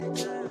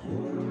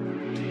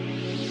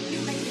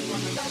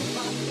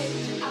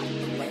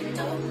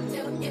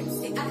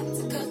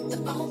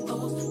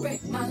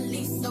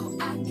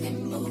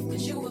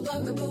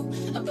bugaboo,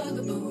 a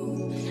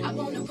bugaboo. I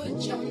wanna put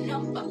your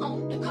number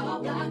on the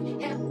call block.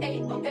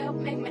 FAOL,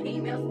 make my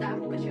email stop.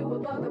 But you a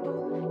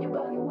bugaboo, you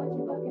bugging what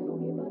you bugging,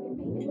 who you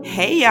bugging me.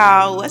 Hey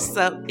y'all, what's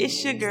up?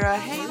 It's your girl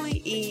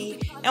Haley E,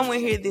 and we're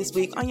here this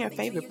week on your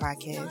favorite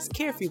podcast,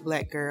 Carefree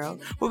Black Girl,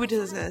 where we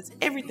discuss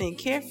everything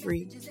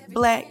carefree,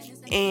 black,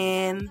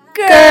 and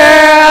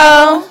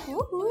girl.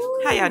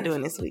 How y'all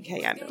doing this week? How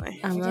y'all doing?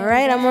 I'm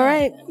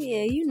alright.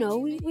 Yeah, you know,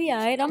 we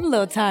alright. I'm a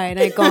little tired.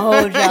 I ain't gonna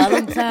hold y'all.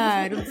 I'm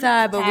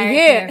tired, but we're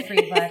here.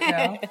 Carefree black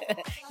girl.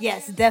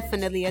 Yes,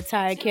 definitely a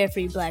tired,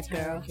 carefree black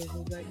girl.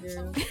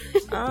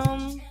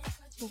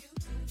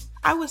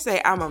 I would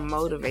say I'm a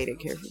motivated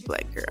carefree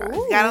black girl.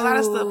 Ooh. Got a lot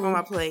of stuff on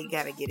my plate,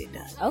 gotta get it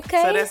done.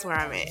 Okay. So that's where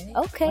I'm at.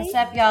 Okay. What's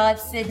up, y'all?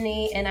 It's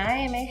Sydney, and I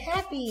am a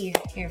happy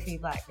carefree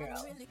black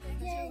girl.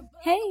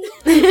 Hey.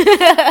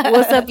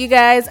 What's up, you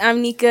guys?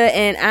 I'm Nika,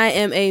 and I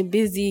am a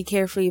busy,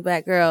 carefree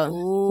black girl.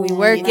 Ooh, we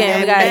working.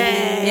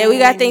 We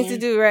got things to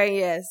do, right?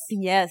 Yes.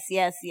 Yes.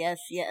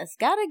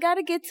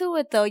 Gotta get to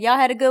it though. Y'all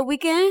had a good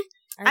weekend?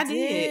 I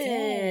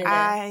did.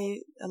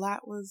 A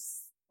lot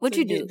was. What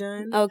you do?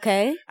 Done.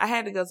 Okay. I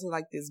had to go to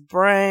like this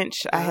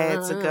brunch. I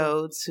had to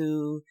go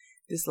to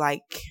this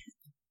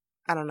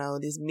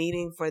this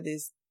meeting for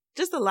this,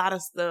 just a lot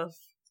of stuff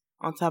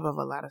on top of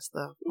a lot of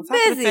stuff. On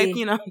top of the fact,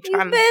 I'm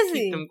trying to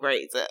keep them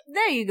grades up.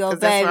 There you go, baby.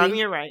 That's where I'm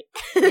here, right?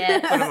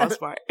 Yes. For the most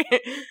part.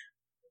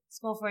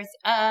 School first.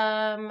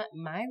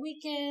 My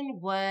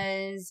weekend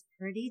was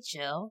pretty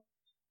chill.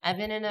 I've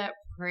been in a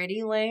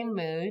pretty lame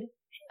mood.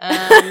 So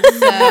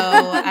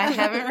I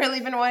haven't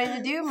really been wanting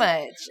to do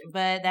much,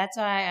 but that's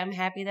why I'm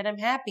happy that I'm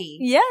happy.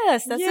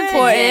 Yes, that's Yay.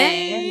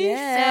 important.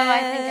 Yes. So I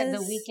think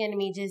of the weekend,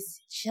 me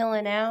just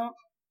chilling out,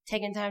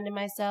 taking time to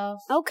myself.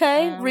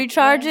 Okay,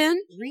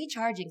 recharging.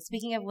 Recharging.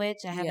 Speaking of which,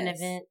 I have an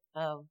event.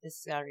 Oh,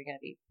 this is already going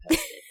to be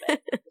posted,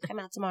 but come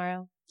out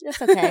tomorrow.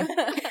 That's okay.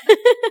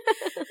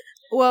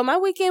 Well, my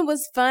weekend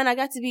was fun. I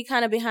got to be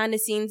kind of behind the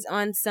scenes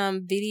on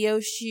some video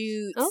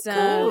shoots,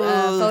 some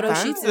photo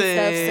shoots and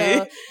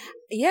stuff. So,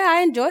 yeah,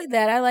 I enjoyed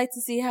that. I like to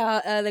see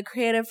how the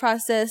creative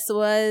process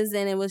was,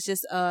 and it was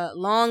just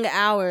long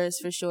hours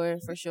for sure.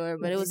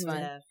 But it was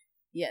fun.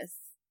 Yes.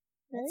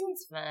 That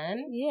sounds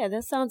fun. Yeah,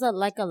 that sounds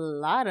like a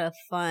lot of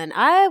fun.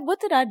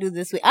 What did I do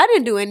this week? I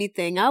didn't do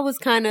anything. I was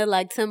kind of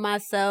like to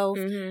myself.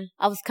 Mm-hmm.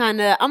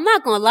 I'm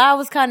not going to lie, I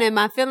was kind of in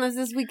my feelings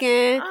this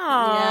weekend.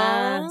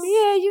 Aww.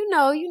 Yeah,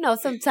 you know,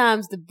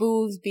 sometimes the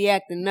boobs be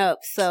acting up.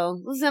 So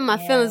I was in my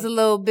feelings a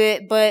little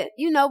bit, but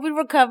we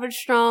recovered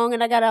strong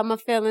and I got out my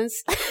feelings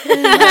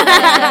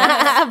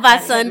by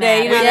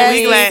Sunday. You know what I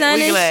mean? We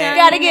glad.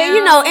 Gotta get,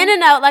 in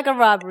and out like a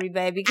robbery,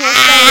 baby.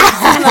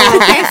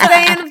 Can't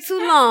stay in them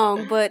too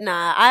long, but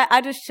nah. I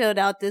just chilled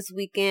out this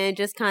weekend,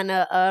 just kind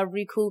of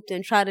recouped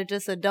and try to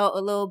just adult a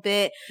little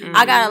bit. Mm-hmm.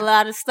 I got a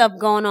lot of stuff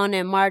going on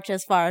in March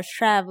as far as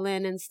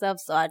traveling and stuff,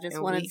 so I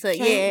just wanted to,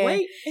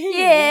 wait.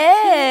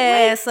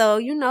 So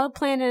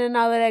planning and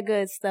all of that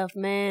good stuff,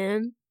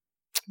 man.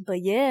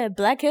 But yeah,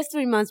 Black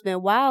History Month's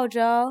been wild,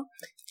 y'all.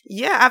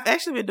 Yeah, I've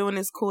actually been doing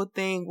this cool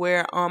thing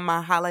where on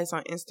my highlights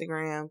on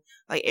Instagram,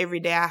 like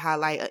every day I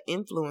highlight an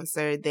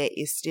influencer that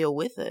is still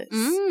with us.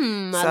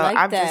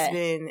 I've just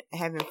been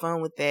having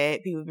fun with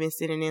that. People have been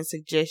sending in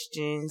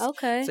suggestions.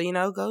 Okay.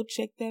 So, go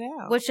check that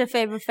out. What's your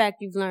favorite fact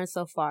you've learned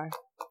so far?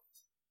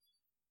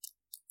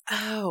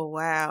 Oh,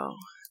 wow.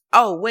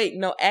 Oh, wait.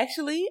 No,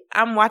 actually,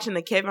 I'm watching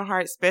the Kevin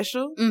Hart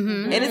special.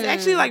 Mm-hmm. And it's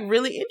actually,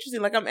 really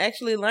interesting. I'm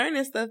actually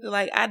learning stuff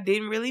that, I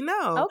didn't really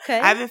know. Okay.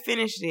 I haven't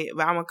finished it,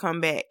 but I'm going to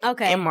come back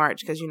in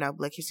March because,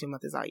 Black History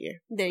Month is all year.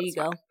 There you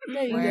go.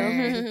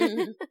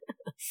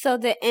 So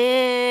did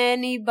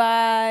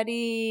anybody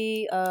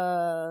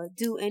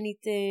do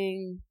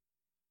anything,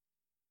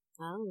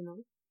 I don't know,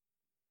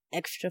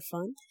 extra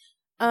fun?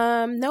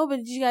 No, but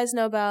did you guys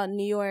know about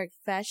New York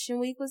Fashion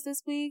Week was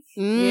this week?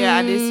 Yeah,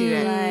 I did see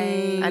that.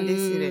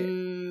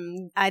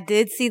 I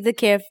did see the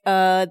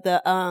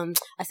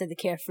I said the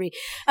Carefree.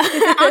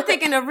 I'm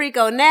thinking of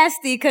Rico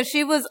Nasty because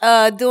she was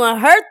doing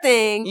her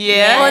thing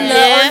on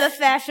the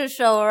fashion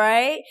show,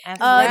 right? Did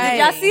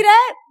y'all see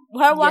that?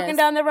 Her walking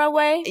down the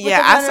runway?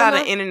 Yeah, I saw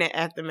the internet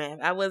aftermath.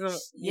 I wasn't.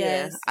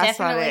 Yes, I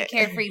saw definitely that.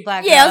 Carefree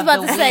black girl. Yeah, I was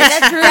about to say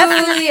that's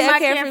definitely a my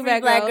carefree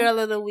black girl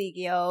of the week,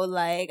 yo.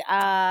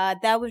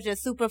 That was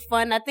just super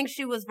fun. I think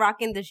she was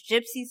rocking this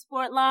Gypsy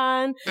Sport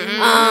line,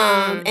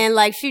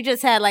 and she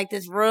just had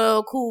this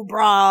real cool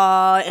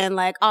bra and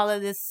all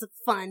of this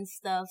fun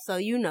stuff. So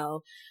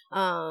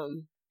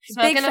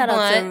Smoking a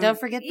blunt. Don't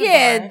forget the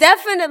bar.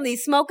 Definitely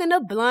smoking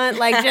a blunt.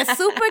 Just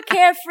super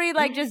carefree,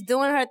 just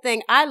doing her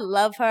thing. I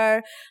love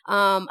her.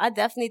 I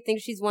definitely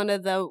think she's one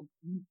of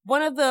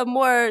the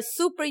more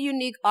super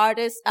unique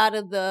artists out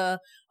of the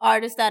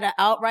artists that are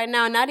out right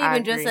now. Not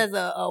even just as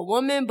a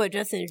woman, but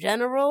just in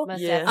general.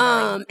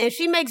 And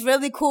she makes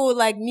really cool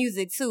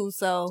music too.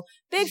 So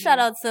big shout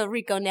out to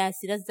Rico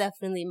Nasty. That's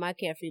definitely my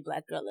carefree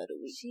black girl of the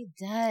week. She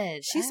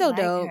does. She's so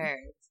dope. Her.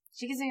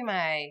 She gives me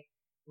my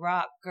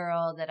rock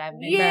girl that I've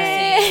been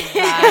missing.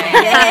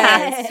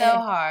 It's so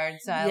hard.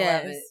 So I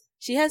love it.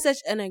 she has such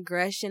an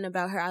aggression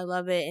about her. I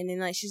love it. And then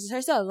like she's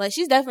herself. Like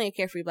she's definitely a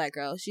carefree black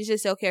girl. She's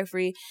just so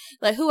carefree.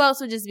 Like who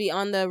else would just be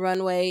on the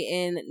runway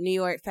in New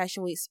York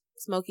Fashion Week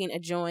smoking a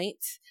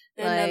joint?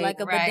 And like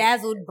a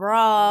bedazzled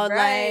bra,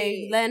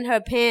 like letting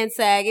her pants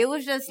sag. It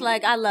was just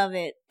like, I love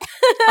it.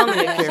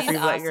 Only a carefree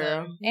black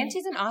girl. And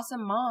she's an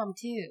awesome mom,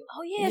 too.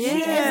 Oh, yeah, she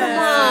is a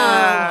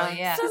mom. Oh,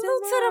 yeah. Salute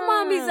to the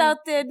mommies out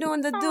there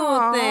doing the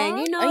dual thing.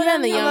 You know,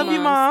 the young I love you,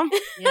 Mom.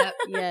 Yep.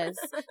 Yes.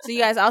 So, you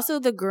guys, also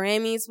the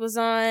Grammys was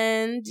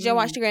on. Did y'all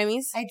watch the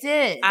Grammys? I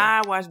did.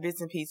 I watched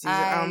bits and pieces.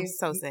 I'm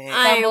so sad.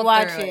 I didn't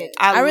watch it.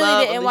 I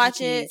really didn't watch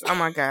it. Oh,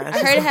 my gosh. I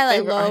heard it had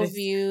like low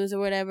views or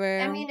whatever.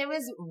 I mean, it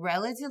was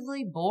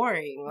relatively boring.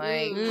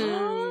 Like,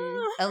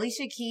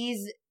 Alicia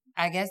Keys,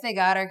 I guess they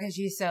got her because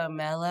she's so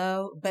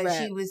mellow, but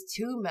she was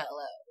too mellow.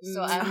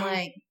 So I'm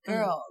like,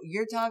 girl,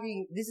 you're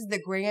talking, this is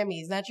the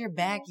Grammys, not your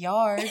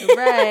backyard. Right.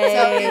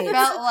 So it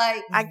felt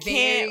like I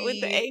can't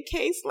with the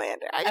AK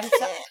slander.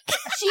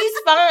 She's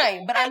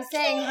fine, but I'm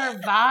saying her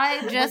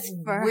vibe just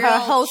for real her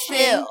whole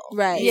chill.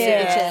 Right.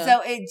 Yeah.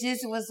 So it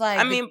just was like.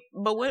 I mean,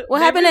 but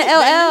what happened to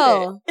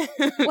LL?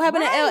 What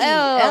happened to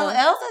LL?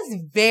 LL's a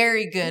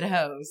very good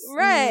host.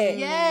 Right.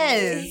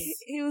 Yes.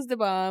 He was the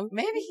bomb.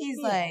 Maybe he's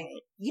like,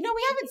 we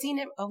haven't seen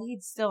him. Oh,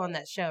 he's still on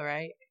that show,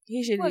 right?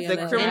 He should be on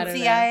that.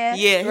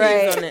 NCIS? Yeah,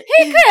 right. He's on it.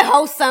 He could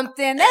host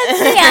something.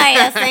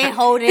 That CIS ain't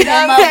holding him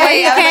up.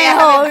 He can't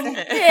hold.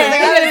 Yeah, I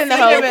haven't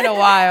seen him in a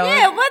while.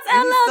 Yeah, what's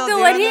LL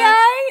doing? He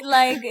alright?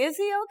 Like, is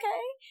he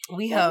okay?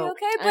 We hope.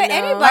 Okay, but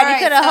anybody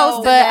could have hosted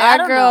but that.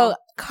 Our girl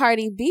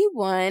Cardi B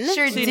won.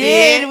 Sure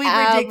did. We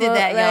predicted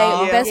that,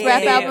 y'all. Like, best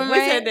rap album, We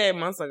right? said that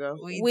months ago.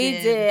 We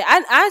did.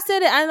 I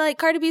said it. I like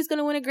Cardi B's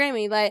gonna win a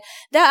Grammy. Like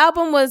that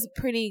album was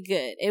pretty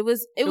good. It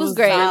was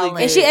great,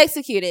 really and she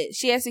executed.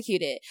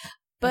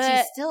 But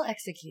she still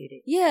executed.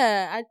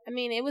 Yeah, I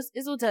mean, it was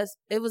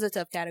a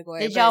tough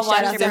category. Did y'all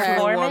watch her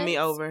performance? Won me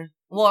over.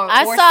 Well,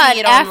 I saw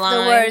it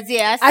afterwards.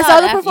 Yeah, I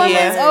saw the performance.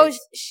 Yeah. Oh,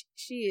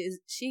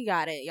 she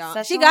got it,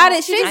 y'all. She got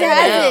it. She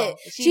has it.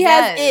 She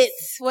has it.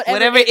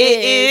 Whatever it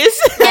is.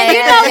 And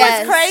you know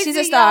what's crazy? She's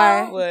a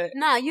star. What?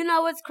 No, you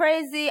know what's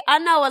crazy? I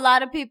know a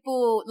lot of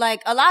people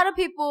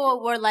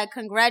were like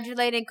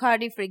congratulating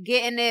Cardi for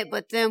getting it,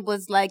 but then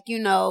was like,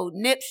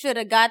 Nip should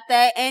have got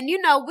that. And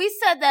we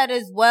said that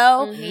as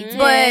well. Mm-hmm.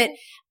 But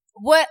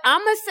what I'm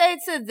gonna say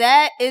to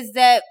that is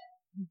that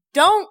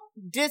don't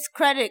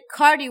discredit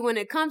Cardi when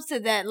it comes to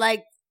that.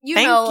 Like,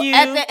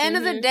 at the end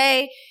of the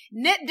day,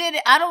 Nip did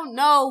it. I don't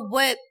know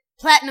what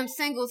platinum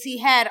singles he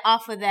had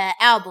off of that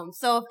album.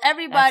 So if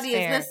everybody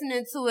is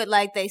listening to it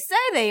like they say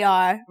they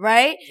are,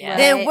 right? Yeah.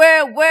 Then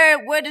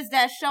where does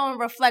that show in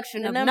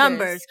reflection of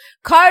numbers?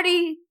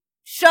 Cardi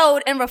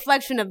showed in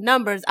reflection of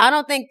numbers. I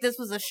don't think this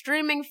was a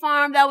streaming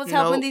farm that was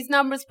helping these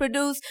numbers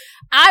produce.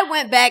 I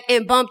went back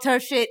and bumped her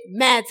shit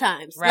mad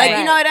times. Right. Like,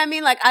 you know what I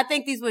mean? Like, I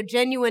think these were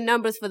genuine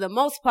numbers for the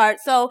most part.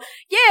 So,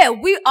 yeah,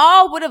 we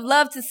all would have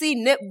loved to see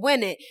Nip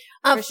win it.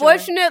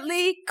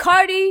 Unfortunately,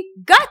 Cardi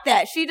got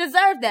that. She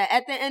deserved that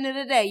at the end of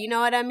the day. You know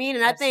what I mean?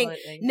 And Absolutely. I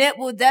think Nip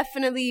will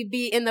definitely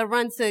be in the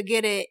run to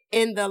get it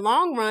in the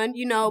long run,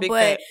 Big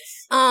but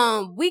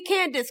we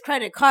can't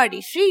discredit Cardi.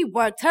 She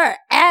worked her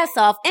ass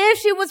off and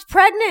she was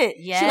pregnant.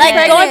 Yeah.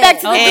 Like going back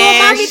to the Dual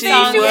Mommy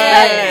thing, she was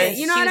pregnant.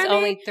 You know what I mean? She was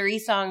only 3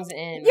 songs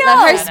in.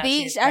 Her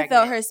speech, I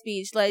felt her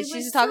speech. Like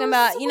she's talking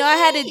about, I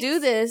had to do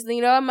this.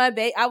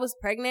 I was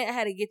pregnant. I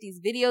had to get these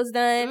videos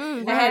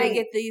done. I had to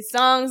get these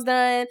songs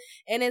done.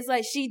 And it's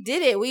like she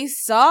did it. We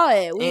saw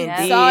it. We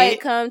saw it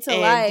come to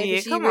life.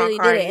 She really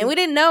did it. And we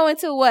didn't know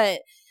until what?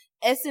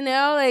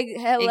 SNL, like,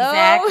 hello?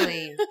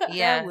 Exactly.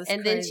 Yeah. And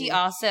crazy. Then she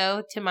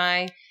also, to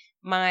my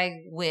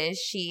wish,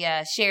 she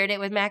shared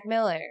it with Mac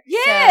Miller.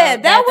 Yeah,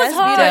 so that was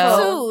hard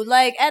beautiful. too.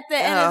 Like at the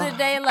end of the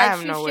day, like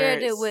she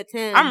shared it with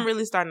him. I'm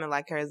really starting to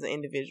like her as an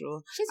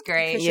individual. She's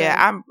great.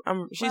 Yeah,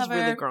 she's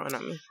really growing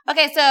on me.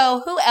 Okay,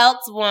 so who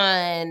else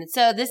won?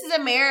 So This Is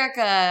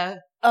America.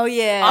 Oh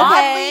yeah.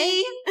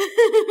 Oddly,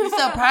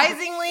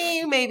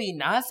 surprisingly, maybe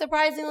not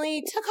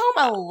surprisingly, took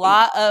home a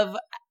lot of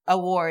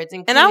awards,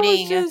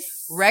 including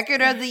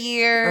Record of the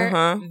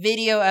Year,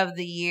 Video of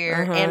the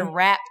Year, and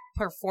Rap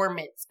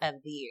Performance of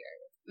the Year.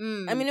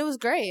 I mean, it was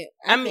great.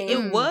 I mean,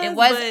 it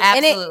was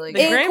absolutely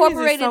great. It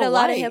incorporated a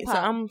lot of hip hop.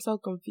 So I'm so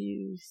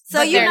confused.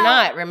 So they're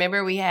not.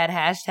 Remember, we had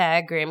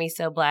hashtag Grammy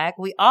So Black.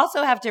 We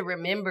also have to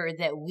remember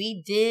that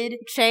we did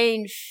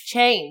change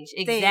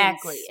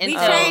exactly, and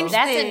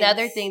that's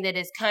another thing that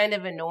is kind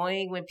of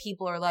annoying when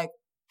people are like,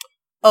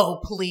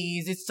 "Oh,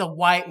 please, it's a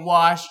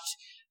whitewashed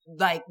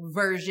like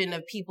version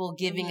of people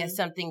giving us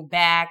something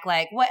back,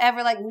 like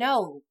whatever." Like,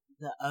 no.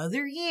 The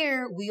other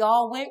year, we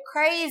all went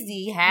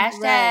crazy.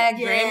 Hashtag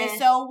Grammy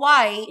So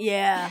White.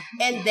 Yeah.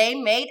 And they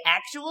made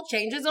actual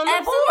changes on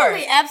the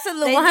board.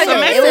 Absolutely. 100%.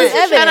 It was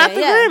evident. Shout out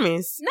the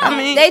Grammys. No, I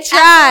mean, they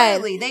tried.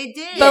 Absolutely. They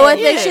did. But what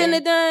they shouldn't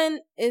have done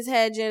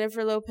had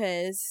Jennifer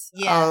Lopez.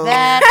 Yeah,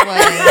 that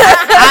was.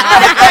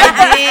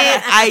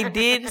 I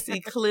did see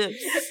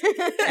clips,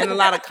 and a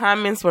lot of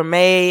comments were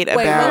made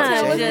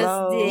about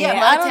J-Lo. Yeah,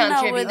 Motown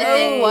tribute. The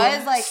thing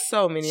was, like,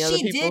 so many other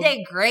people. She did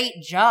a great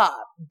job,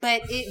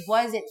 but it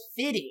wasn't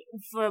fitting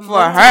for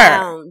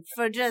her.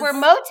 For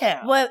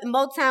Motown. What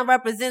Motown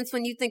represents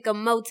when you think of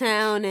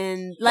Motown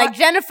and like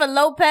Jennifer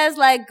Lopez,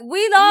 like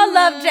we all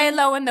love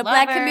J-Lo in the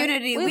black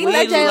community. We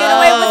let you get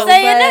away with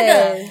saying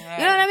nigga.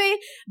 You know what I mean?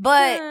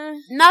 But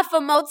not for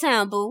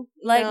Motown, boo.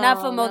 Like not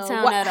for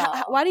Motown at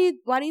all. Why do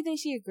you think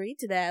she agreed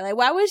to that? Like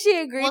why would she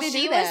agree to do that?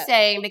 Well, she was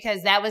saying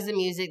because that was the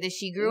music that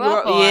she grew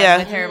up on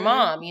with her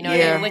mom, you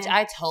know, which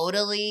I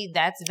totally,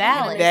 that's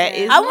valid. That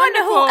is I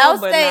wonder who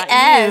else they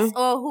asked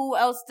or who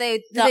else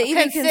they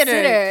even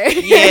consider.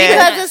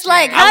 Because it's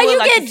like, how you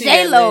get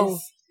J-Lo?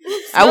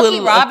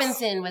 Smokey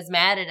Robinson was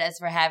mad at us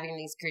for having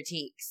these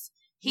critiques.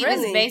 He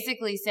was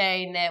basically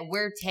saying that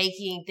we're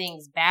taking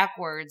things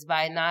backwards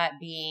by not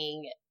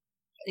being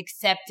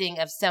accepting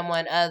of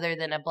someone other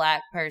than a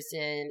black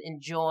person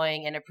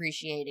enjoying and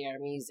appreciating our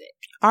music.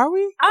 Are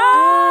we?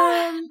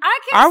 I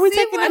can Are we see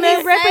taking what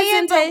that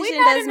representation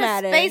does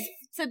matter. Space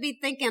to be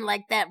thinking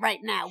like that right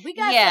now. We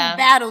got some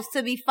battles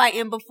to be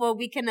fighting before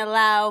we can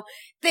allow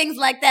things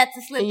like that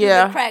to slip through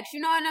the cracks. You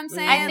know what I'm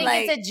saying? I think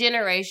it's a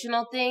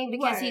generational thing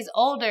because he's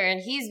older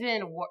and he's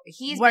been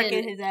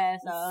working his ass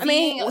off. I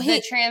mean,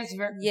 the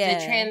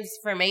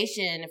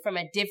transformation from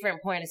a different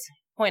point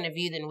of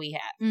view than we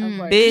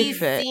have. He's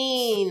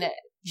seen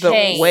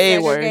change, way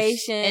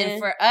worse. And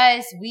for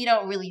us, we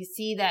don't really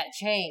see that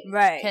change,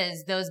 right?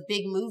 Because those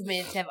big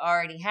movements have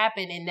already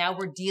happened, and now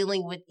we're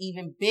dealing with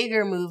even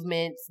bigger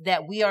movements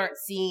that we aren't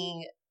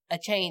seeing a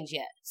change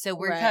yet. So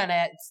we're kind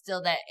of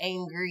still that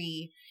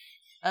angry,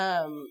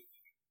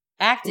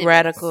 activist.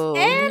 Radical.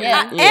 And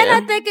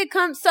I think it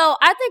comes, so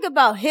I think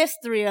about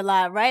history a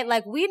lot, right?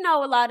 Like we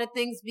know a lot of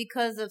things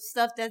because of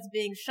stuff that's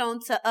being shown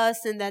to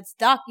us and that's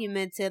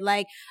documented.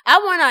 Like I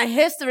want our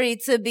history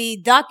to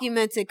be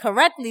documented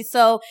correctly.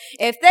 So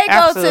if they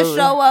go to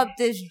show up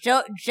this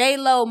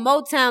J-Lo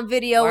Motown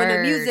video in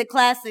a music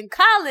class in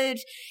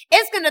college,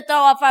 it's going to throw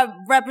off our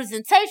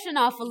representation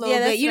off a little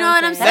bit. You know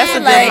what I'm saying? That's a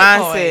good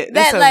mindset.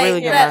 That's a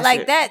really good mindset.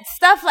 Like that,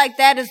 stuff like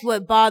that is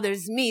what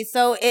bothers me.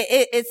 So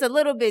it's a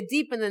little bit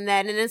deeper than that.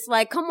 And it's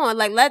like, come on,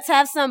 like let's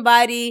have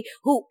somebody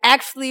who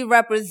actually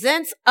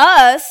represents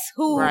us,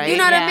 who you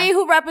know what I mean,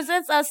 who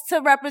represents us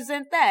to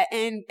represent that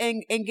and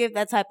give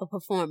that type of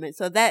performance.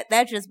 So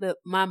that's just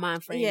my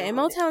mind frame. Yeah, and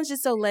Motown's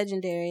just so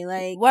legendary.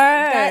 Like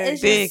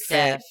big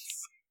facts.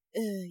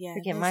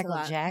 Freaking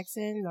Michael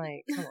Jackson,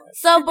 like, come on.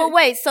 So, but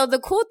wait, so the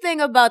cool thing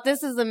about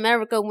This Is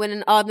America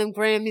winning all them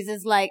Grammys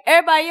is like,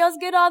 everybody else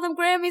get all them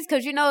Grammys?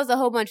 Cause you know it's a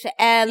whole bunch of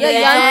ad-libs.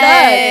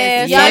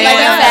 Young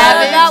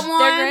Thug got one.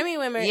 They're Grammy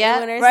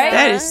winners. Right?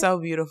 That is so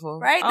beautiful.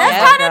 Right?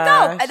 That's kind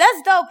of dope.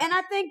 That's dope. And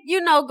I think,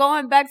 you know,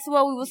 going back to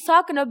what we was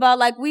talking about,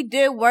 like we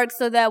did work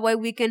so that way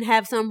we can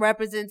have some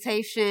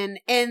representation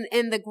in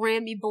the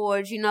Grammy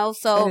boards, you know?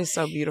 So that is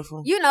so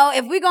beautiful. You know,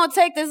 if we gonna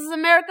take This Is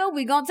America,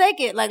 we gonna take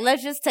it. Like,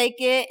 let's just take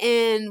it.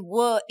 And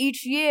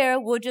each year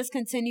we'll just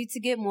continue to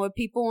get more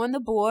people on the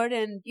board,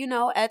 and you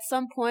know, at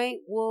some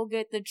point we'll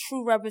get the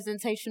true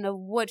representation of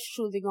what's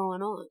truly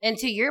going on. And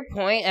to your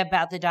point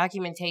about the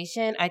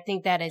documentation, I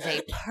think that is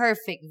a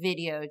perfect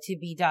video to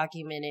be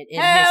documented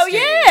in history.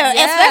 Yeah,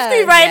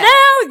 especially right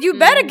now. You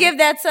better give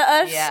that to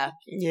us.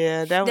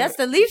 Yeah, that's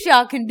the least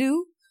y'all can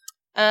do.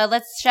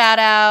 Let's shout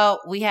out.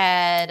 We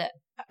had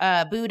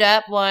Boot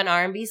Up won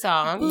R&B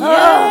song.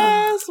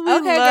 Yes, we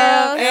okay,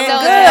 girl. And so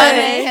it's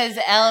funny because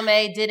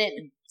LMA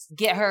didn't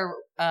get her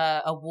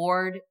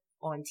award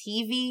on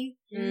TV.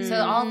 So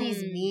all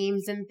these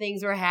memes and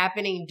things were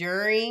happening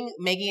during,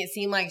 making it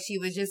seem like she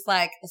was just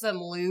like some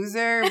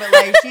loser, but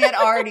like she had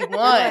already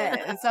won.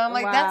 And so I'm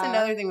like, that's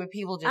another thing with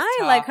people just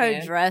I like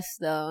her dress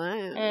though.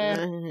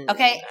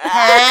 Okay.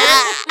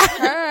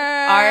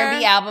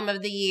 R&B album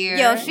of the year.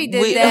 Yo, she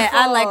did that.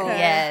 I like her.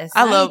 Yes.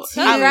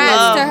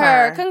 Congrats to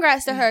her.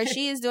 Congrats to her.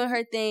 She is doing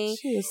her thing.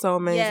 She is so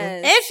amazing.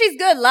 Yes. And she's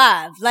good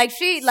live. Like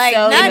she like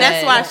so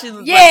that's why she's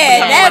one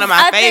of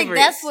my favorites. I think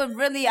that's what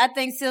really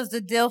seals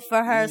the deal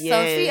for her. Yes.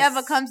 So if she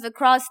ever comes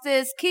across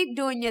this, keep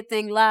doing your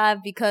thing live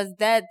because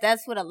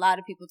that's what a lot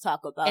of people talk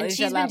about. And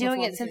she's been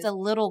doing it since a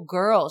little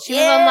girl. She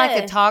was on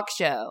like a talk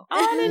show.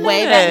 Oh,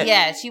 way back.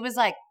 Yeah, she was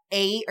like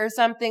 8 or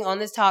something on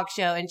this talk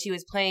show and she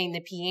was playing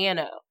the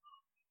piano.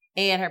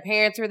 And her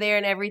parents were there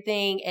and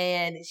everything,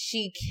 and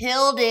she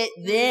killed it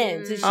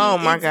then. So she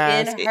my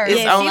gosh, she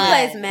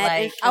plays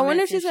magic. I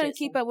wonder if she's gonna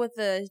keep up with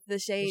the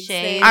shades.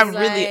 I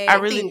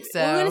really think so.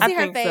 We're gonna see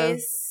her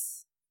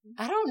face.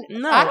 I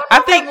don't know. I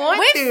think I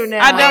want to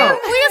now. I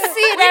don't. We'll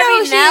see it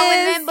every now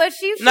and then, but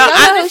she's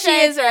I know who she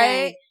is,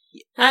 right?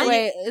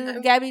 Wait, is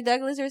it Gabby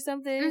Douglas or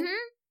something? Mm-hmm.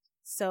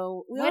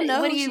 So we don't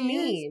know. What do you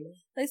mean?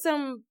 Like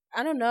some,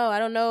 I don't know. I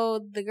don't know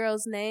the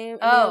girl's name.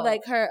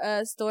 Like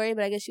her story,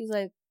 but I guess she was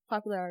like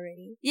popular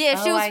already. Yeah,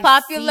 she was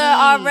popular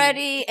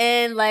already,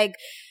 and like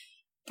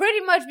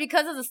pretty much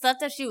because of the stuff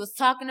that she was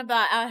talking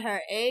about at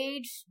her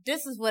age,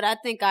 this is what I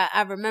think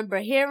I remember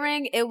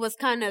hearing. It was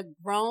kind of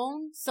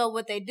grown. So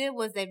what they did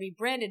was they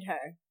rebranded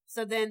her.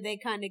 So then they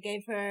kind of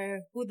gave her,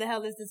 who the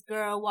hell is this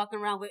girl walking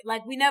around with,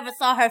 like, we never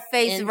saw her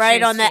face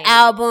right on the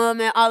album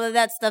and all of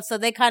that stuff. So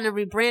they kind of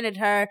rebranded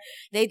her.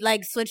 They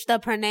like switched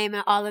up her name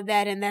and all of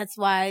that. And that's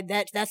why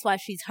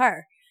she's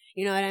her.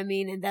 You know what I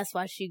mean? And that's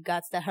why she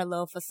got her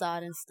little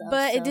facade and stuff.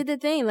 But it did the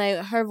thing.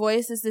 Like, her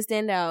voice is to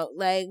stand out.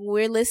 Like,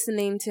 we're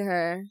listening to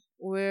her.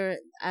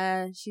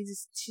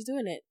 She's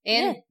doing it.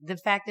 And the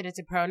fact that it's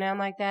a pronoun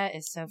like that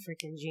is so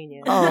freaking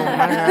genius. Oh,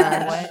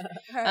 my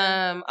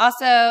God.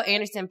 Also,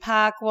 Anderson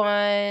 .Paak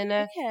won.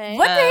 Okay.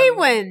 What did he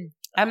win?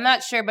 I'm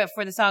not sure, but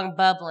for the song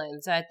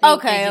Bubblin'. So I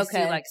think they just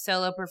do like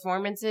solo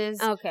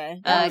performances. Okay.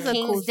 King's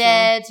cool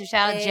Dead, so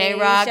shout out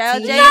J-Rock. Shout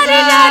out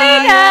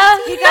J-Rock.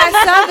 He got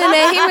something,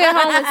 man. He went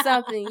home with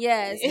something.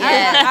 Yes.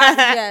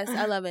 Yes.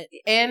 I love it.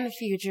 And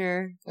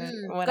Future.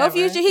 Go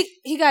Future.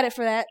 He got it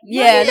for that.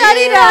 Yeah.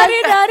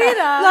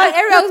 Like,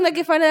 everyone was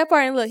making fun of that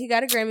part, and look, he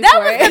got a Grammy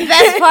for it. That was the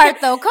best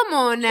part, though. Come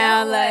on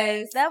now.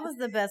 That was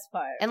the best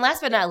part. And last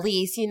but not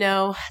least,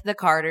 the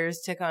Carters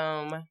took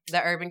home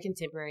the Urban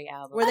Contemporary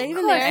album. Were they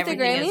even there at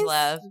the Grammys?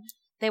 Love.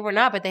 They were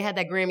not, but they had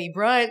that Grammy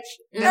brunch.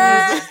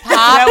 That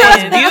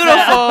was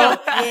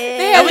beautiful.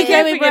 They had the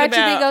Grammy brunch.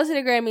 You did go to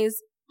the Grammys.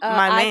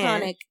 My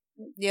iconic.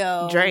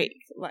 Yo. Drake.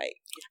 Like,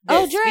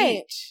 Drake.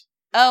 Speech.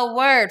 Oh,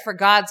 word. For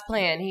God's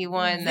Plan. He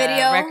won the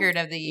Record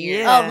of the Year.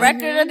 Yeah. Oh,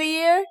 Record of the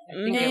Year? I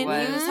think it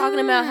was. He was talking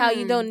about how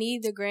you don't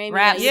need the Grammy.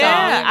 Rap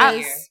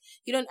song.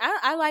 You don't.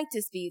 I liked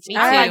his speech.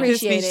 I liked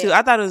his speech too.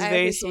 I thought it was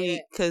very appreciate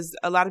sweet because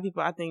a lot of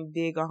people I think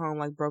did go home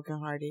like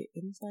brokenhearted,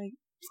 and it's like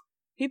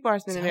people are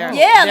spending their a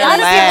lot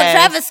of people.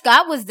 Travis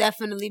Scott was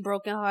definitely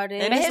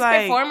brokenhearted. And his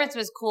performance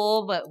was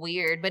cool but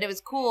weird. But it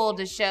was cool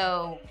to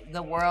show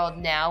the world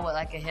now what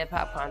like a hip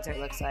hop concert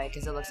looks like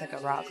because it looks like a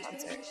rock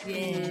concert.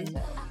 Yeah. So,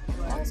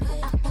 that was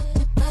cool.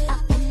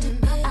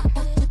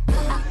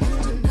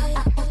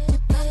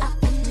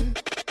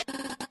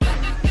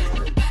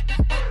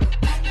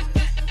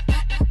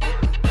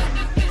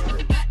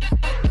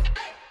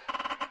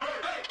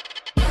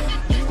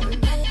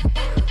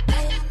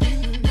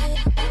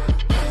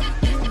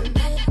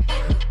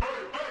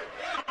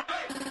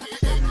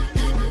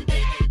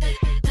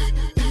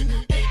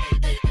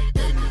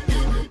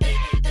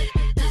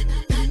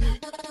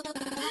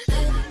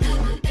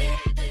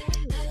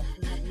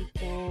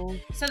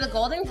 So the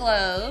Golden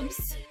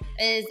Globes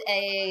is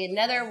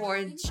another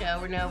award show.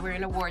 We're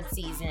in award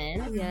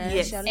season.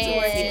 Yes. Shout out to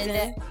award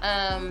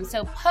season.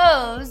 So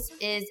Pose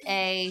is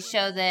a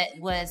show that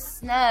was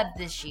snubbed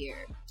this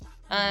year.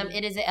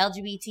 It is an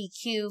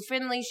LGBTQ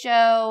friendly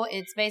show.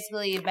 It's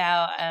basically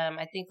about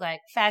I think like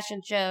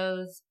fashion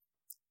shows.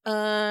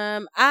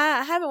 I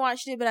haven't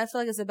watched it, but I feel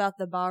like it's about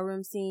the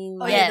ballroom scene.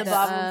 Oh yeah, the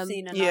ballroom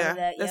scene and all of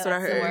that. That's what I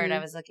heard. That's the word I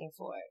was looking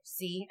for.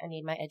 See, I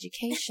need my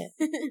education.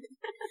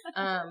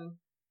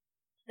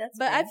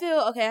 I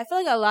feel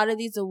like a lot of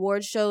these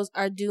award shows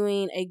are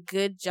doing a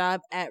good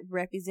job at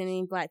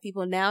representing Black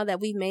people now that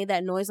we've made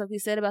that noise, like we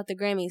said about the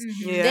Grammys.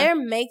 Mm-hmm. Yeah. They're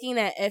making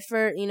that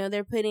effort,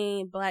 they're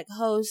putting Black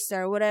hosts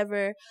or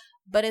whatever,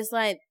 but it's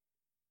like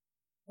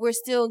we're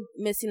still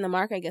missing the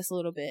mark, I guess, a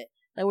little bit.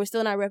 Like we're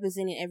still not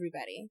representing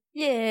everybody.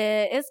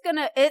 Yeah,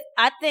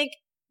 I think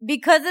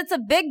because it's a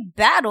big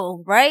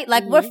battle, right?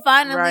 Like we're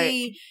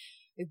finally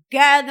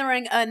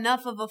gathering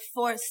enough of a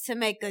force to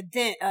make a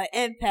dent,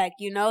 impact,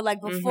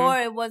 like before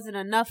it wasn't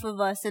enough of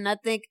us. And I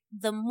think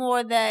the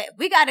more that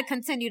we got to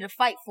continue to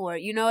fight for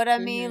it, you know what I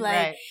mean?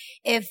 Like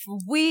if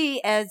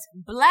we as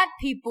Black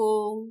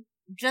people,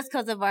 just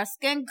because of our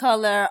skin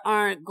color,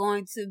 aren't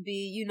going to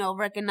be,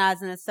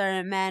 recognized in a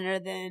certain manner,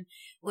 then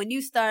when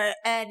you start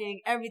adding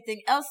everything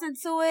else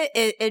into it,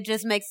 it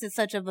just makes it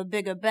such of a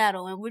bigger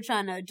battle. And we're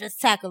trying to just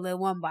tackle it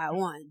one by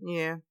one.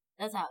 Yeah.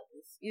 That's how it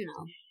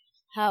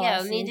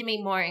is, we need to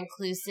be more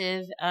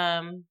inclusive.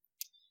 And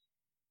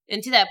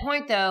to that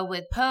point, though,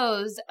 with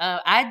Pose,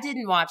 I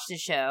didn't watch the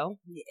show.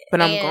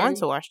 But I'm going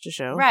to watch the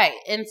show. Right.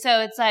 And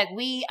so it's like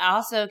we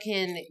also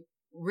can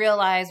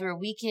realize where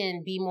we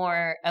can be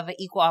more of an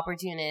equal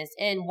opportunist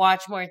and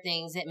watch more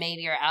things that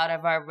maybe are out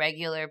of our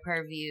regular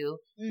purview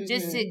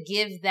just to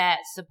give that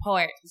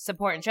support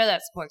and show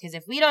that support. Because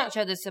if we don't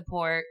show the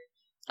support,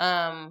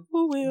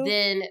 who will?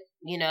 Then,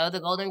 the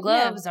Golden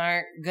Globes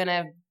aren't going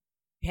to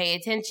pay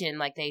attention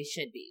like they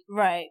should be.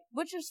 Right.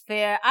 Which is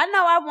fair. I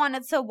know I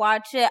wanted to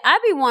watch it. I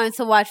be wanting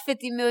to watch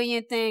 50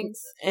 million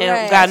things.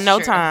 And got no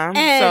time.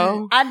 And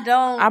so I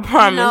don't. I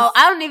promise.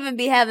 I don't even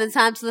be having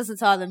time to listen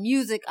to all the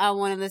music I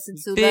want to listen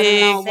to. Let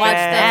alone watch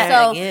that.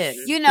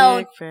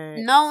 So,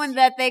 knowing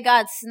that they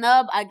got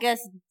snubbed, I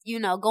guess,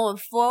 going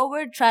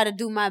forward, try to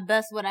do my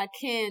best what I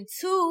can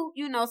to,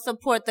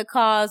 support the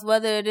cause,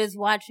 whether it is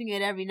watching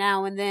it every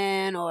now and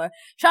then or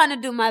trying to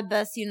do my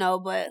best,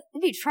 but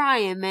we be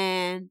trying,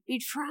 man. Be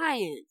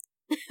trying.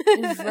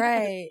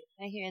 Right.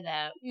 I hear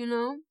that. You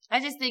know? I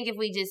just think if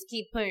we just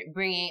keep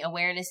bringing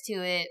awareness to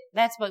it,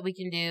 that's what we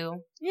can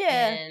do.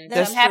 Yeah. And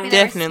so I'm happy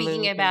that we're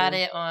speaking about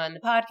it on the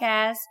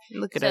podcast.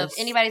 Look at us. So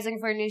if anybody's looking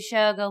for a new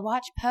show, go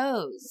watch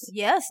Pose.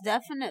 Yes,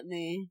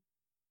 definitely.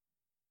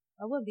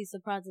 I would be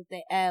surprised if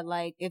they add,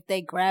 like, if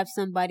they grab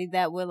somebody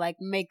that would, like,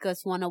 make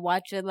us want to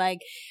watch it. Like,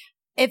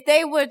 if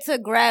they were to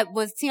grab,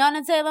 was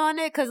Tiana Taylor on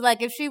it? Because,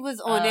 like, if she was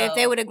on it, if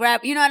they would have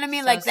grabbed, you know what I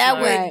mean? So like, that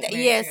would,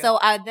 yeah, so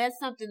that's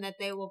something that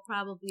they will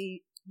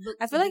probably look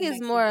I feel like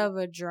it's more of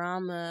a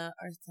drama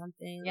or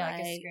something. Yeah,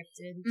 like a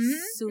scripted.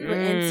 Super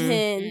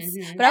intense.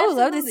 Mm-hmm. But I would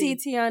love to see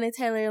Tiana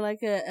Taylor in,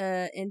 like,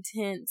 a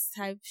intense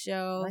type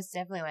show. It's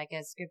definitely like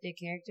a scripted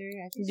character.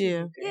 I think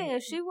yeah,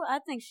 she would. I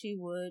think she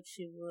would.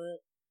 She would.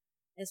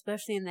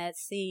 Especially in that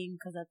scene,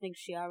 because I think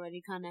she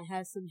already kind of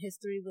has some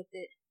history with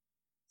it.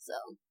 So.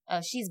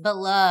 Oh, she's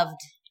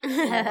beloved.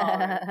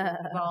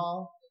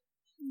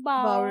 Ballroom.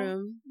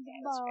 Ball.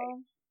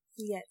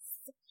 Yes.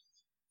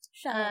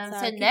 So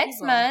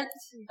next month,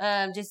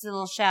 just a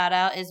little shout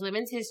out, is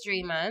Women's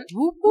History Month.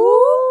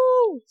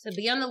 Woo-hoo! So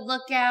be on the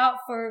lookout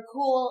for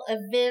cool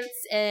events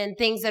and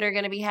things that are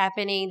going to be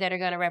happening that are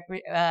going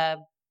to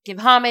give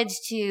homage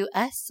to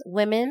us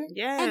women.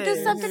 Yes. And do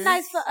something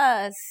nice for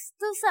us.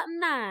 Do something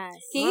nice.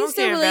 Can you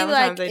still believe,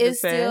 like,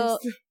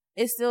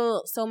 it's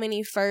still so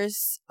many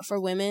firsts for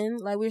women?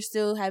 Like, we're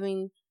still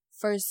having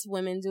first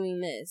women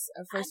doing this,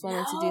 or first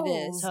woman to do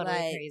this. Totally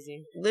like,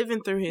 crazy.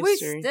 Living through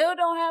history. We still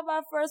don't have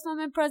our first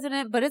woman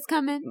president, but it's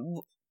coming.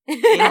 In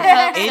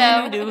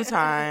due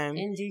time.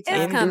 In due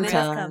time. It's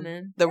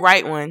coming. The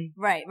right one.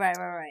 Right.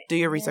 Do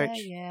your research.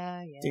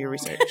 Yeah. Do your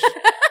research.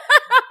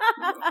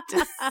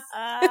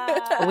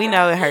 We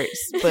know it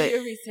hurts, but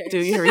do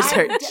your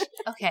research.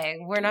 Okay,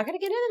 we're not going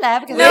to get into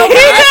that because let's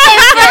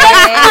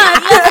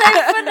save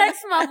it for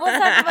next month. We'll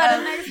talk about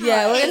it next month.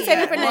 Yeah, we're gonna save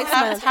it for next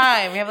month. We have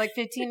time. We have like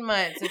 15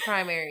 months of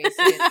primaries.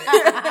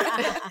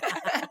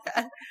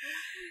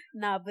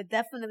 No, but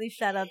definitely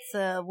shout out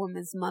to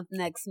Women's Month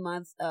next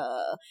month.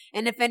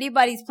 And if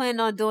anybody's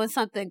planning on doing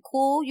something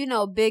cool,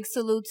 big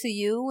salute to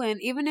you.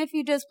 And even if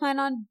you just plan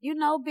on,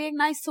 being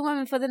nice to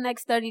women for the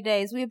next 30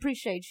 days, we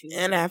appreciate you.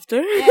 And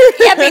after?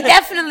 Yeah,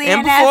 definitely.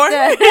 And before?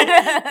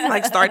 After.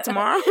 Like start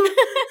tomorrow?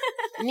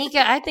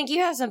 Nika, I think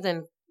you have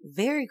something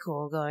very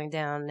cool going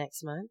down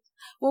next month.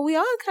 Well, we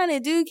all kind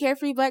of do.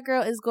 Carefree Black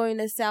Girl is going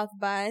to South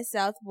by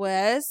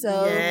Southwest,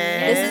 so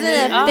this is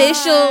an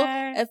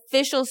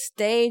official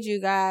stage,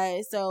 you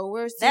guys. So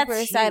we're super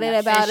excited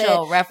about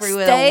it. Referee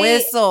with a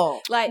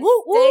whistle. Like,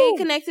 stay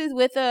connected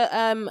with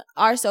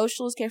our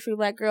socials, Carefree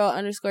Black Girl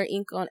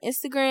 _Inc. on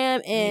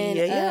Instagram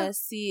and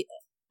CFBG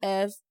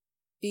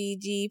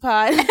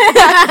Pod.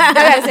 I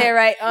gotta say it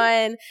right,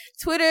 on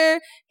Twitter,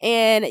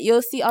 and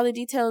you'll see all the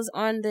details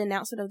on the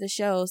announcement of the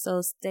show.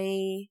 So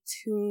stay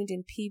tuned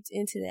and peeped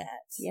into that.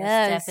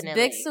 Yes,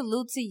 definitely. Big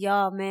salute to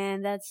y'all,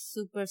 man. That's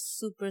super,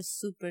 super,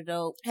 super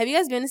dope. Have you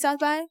guys been to South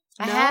by?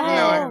 I haven't.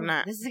 No, I have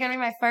not. This is gonna be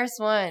my first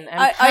one.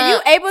 Are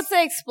you able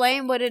to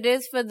explain what it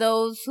is for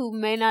those who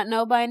may not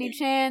know by any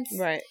chance?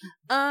 Right.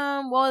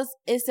 Well,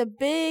 it's a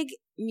big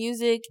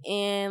music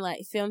and like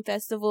film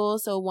festival.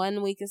 So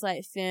 1 week is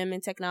like film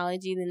and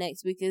technology. The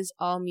next week is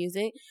all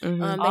music.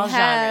 Mm-hmm. All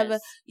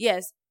genres.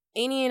 Yes,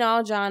 any and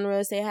all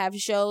genres. They have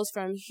shows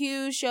from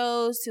huge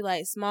shows to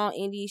like small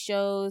indie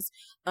shows.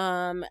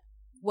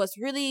 What's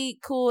really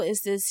cool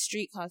is this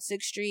street called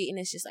 6th Street, and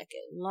it's just like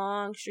a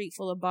long street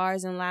full of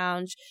bars and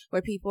lounge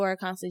where people are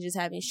constantly just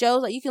having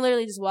shows. Like, you can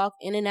literally just walk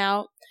in and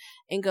out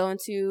and go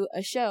into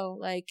a show.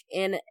 Like,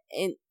 and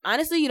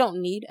honestly, you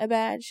don't need a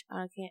badge. I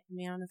don't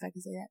know if I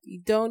can say that. You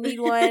don't need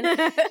one.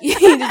 You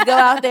can just go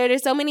out there.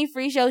 There's so many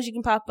free shows you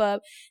can pop up.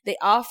 They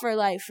offer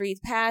like free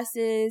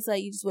passes.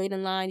 Like, you just wait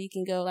in line. You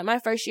can go. Like, my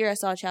first year, I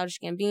saw Childish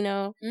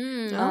Gambino.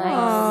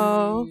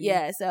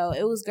 Yeah, so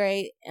it was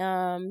great.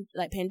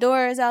 Like,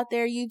 Pandora's out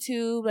there,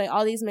 YouTube, like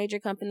all these major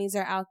companies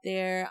are out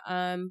there,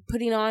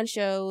 putting on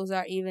shows,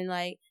 or even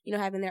like,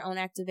 having their own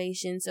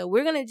activation. So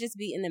we're gonna just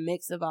be in the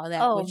mix of all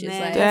that, which is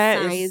like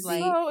crazy.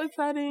 So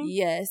exciting.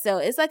 Yeah, so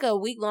it's like a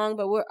week long,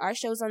 but our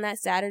show's on that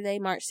Saturday,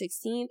 March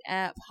 16th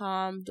at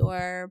Palm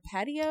Door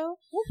Patio.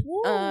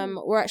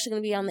 Woo-hoo. We're actually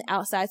gonna be on the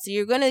outside, so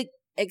you're gonna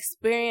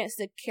experience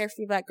the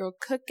Carefree Black Girl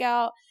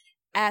Cookout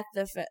at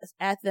the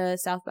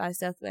South by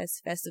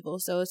Southwest Festival.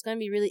 So it's gonna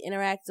be really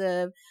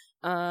interactive.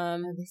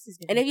 And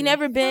if you've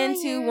never been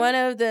to one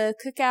of the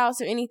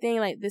cookouts or anything,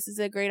 like, this is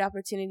a great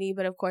opportunity.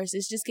 But of course,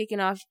 it's just kicking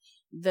off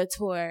the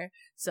tour,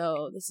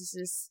 so this is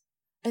just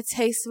a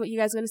taste of what you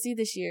guys are going to see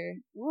this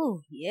year.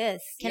 Ooh, yes.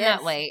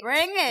 Cannot wait.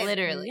 Bring it.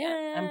 Literally.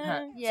 Yeah. I'm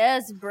pumped.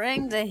 Yes,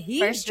 bring the heat,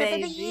 First trip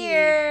baby. of the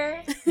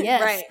year.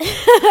 Yes. Right.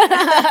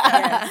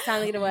 Yeah, it's time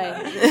to get away.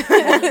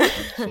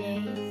 Jay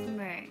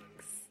Merks.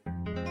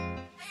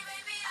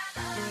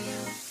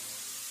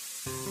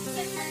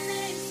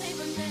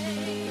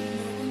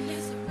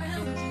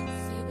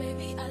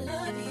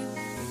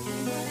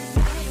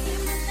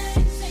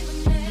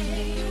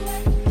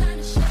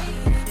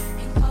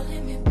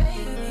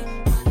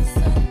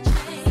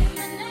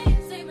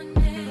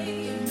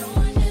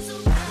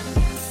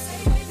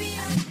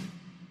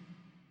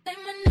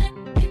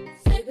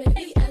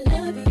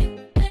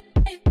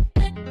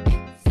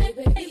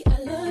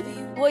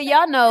 But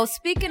y'all know,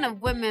 speaking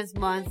of Women's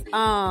Month,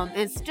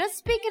 it's just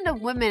speaking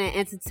of women and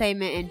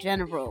entertainment in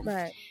general.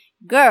 Right.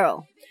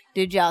 Girl,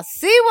 did y'all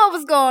see what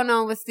was going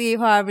on with Steve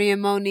Harvey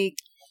and Monique?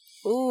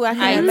 Ooh, I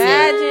can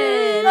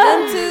imagine.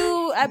 Them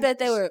two, I bet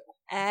they were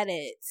at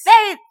it.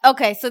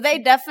 So they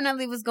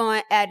definitely was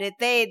going at it.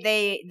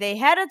 They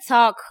had a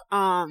talk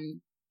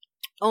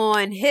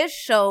on his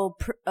show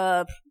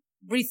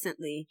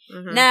recently.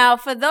 Mm-hmm. Now,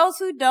 for those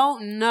who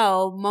don't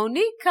know,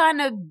 Monique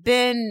kind of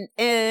been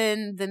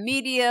in the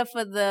media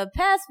for the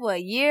past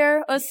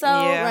year or so,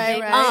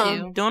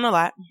 right? Doing a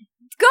lot.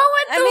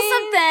 Going through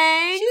some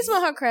things. She just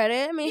want her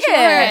credit. I mean, she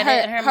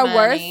want her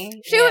worth.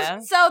 She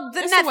was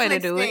the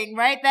Netflix thing,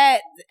 right?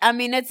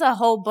 It's a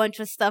whole bunch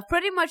of stuff.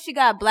 Pretty much, she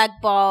got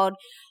blackballed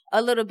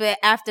a little bit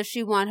after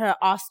she won her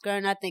Oscar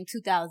in, I think,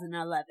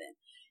 2011.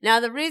 Now,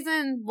 the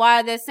reason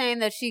why they're saying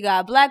that she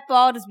got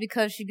blackballed is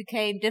because she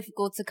became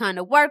difficult to kind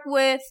of work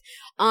with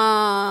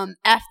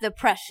after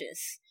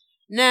Precious.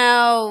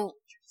 Now,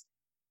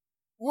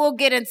 we'll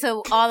get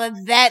into all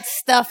of that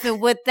stuff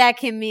and what that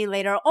can mean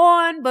later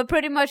on, but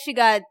pretty much she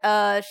got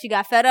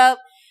fed up.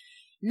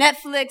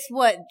 Netflix,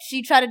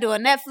 she tried to do a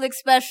Netflix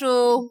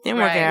special. Didn't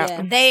work out.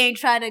 Yeah. They ain't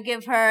trying to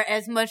give her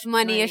as much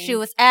money as she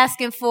was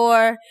asking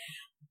for.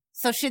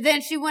 So she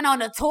went on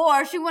a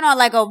tour. She went on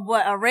like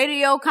a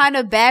radio kind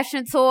of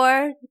bashing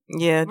tour.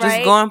 Yeah,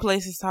 just going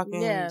places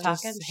talking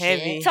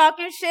heavy.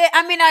 Talking shit.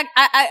 I mean,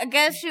 I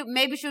guess she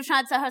was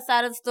trying to tell her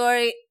side of the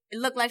story. It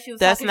looked like she was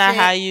That's talking not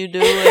shit. how you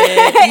do it.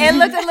 It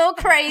looked a little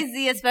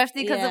crazy,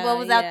 especially because of what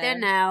was out there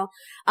now.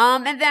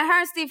 And then her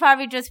and Steve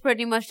Harvey just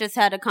pretty much just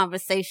had a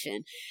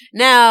conversation.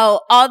 Now,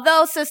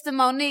 although Sister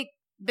Monique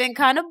been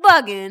kind of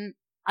bugging,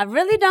 I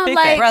really don't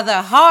like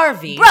Brother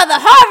Harvey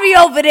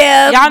over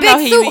there. Y'all Big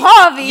know Sue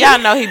Harvey. Y'all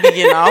know he be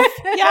getting off.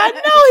 Y'all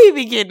know he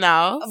be getting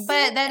off.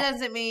 But that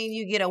doesn't mean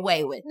you get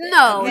away with it.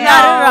 No, not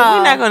at all.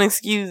 We're not going to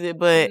excuse it,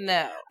 but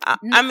no.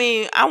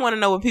 I want to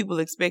know what people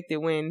expected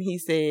when he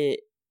said,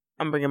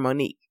 I'm bringing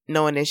Monique,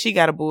 knowing that she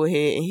got a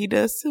bullhead and he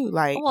does too.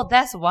 Like, well,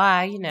 that's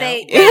why,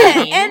 they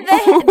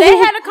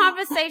had a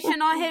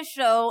conversation on his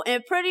show,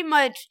 and pretty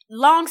much,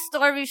 long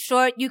story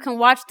short, you can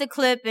watch the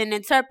clip and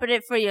interpret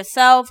it for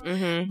yourself.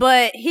 Mm-hmm.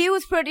 But he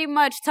was pretty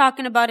much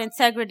talking about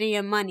integrity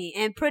and money,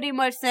 and pretty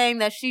much saying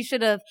that she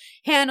should have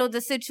handled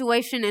the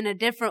situation in a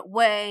different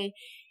way.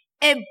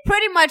 And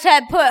pretty much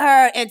had put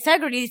her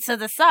integrity to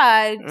the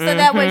side so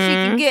that way she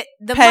can get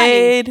the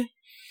money.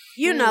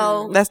 You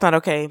know. That's not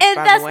okay. And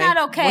that's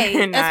not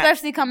okay.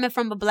 Especially coming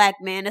from a black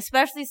man.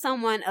 Especially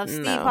someone of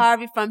Steve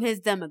Harvey from his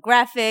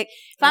demographic.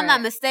 If I'm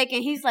not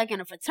mistaken, he's like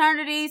in a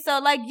fraternity. So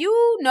like,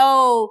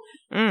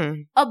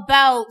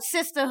 about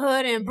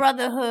sisterhood and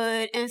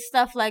brotherhood and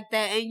stuff like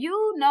that. And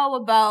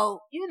about,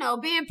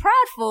 being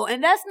prideful.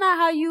 And that's not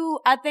how you,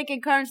 I think,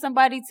 encourage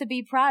somebody to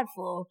be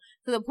prideful.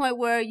 To the point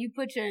where you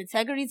put your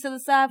integrity to the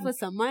side for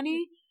some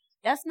money.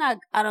 That's not,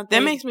 I don't think.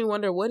 That makes me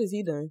wonder, what has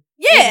he done?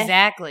 Yeah.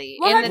 Exactly.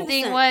 100%. And the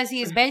thing was,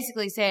 he's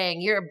basically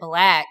saying, you're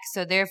black,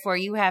 so therefore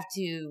you have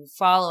to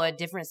follow a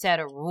different set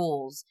of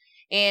rules.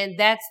 And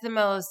that's the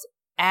most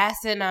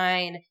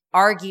asinine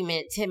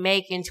argument to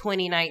make in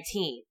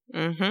 2019.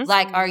 Mm-hmm.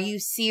 Like, are you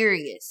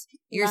serious?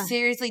 You're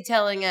seriously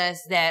telling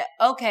us that,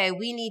 okay,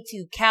 we need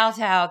to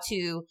kowtow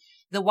to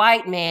the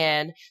white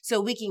man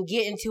so we can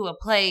get into a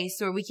place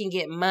where we can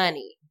get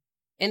money.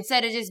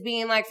 Instead of just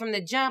being like from the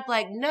jump,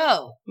 like,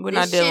 no, we're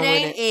not dealing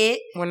with it.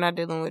 We're not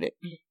dealing with it.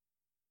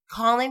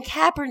 Colin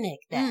Kaepernick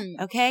that,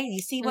 okay? You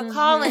see what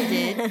Colin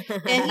did,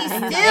 and he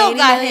still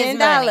got his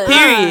money.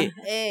 Period.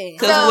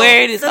 Because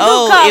where it is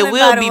owed, it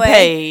will be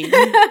paid.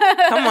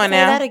 Come on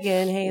now. Say that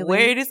again, Haley.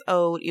 Where it is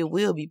owed, it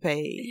will be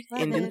paid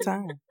in due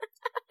time.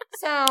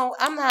 So,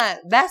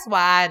 that's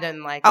why I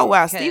didn't like it. Oh,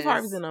 wow. Steve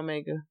Harvey's in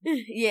Omega.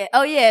 Yeah.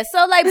 Oh, yeah.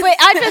 So, like, but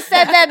I just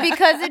said that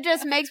because it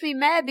just makes me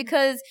mad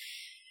because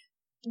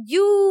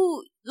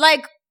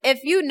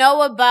if you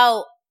know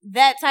about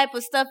that type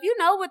of stuff, you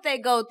know what they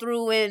go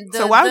through and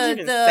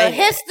the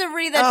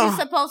history that you're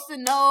supposed to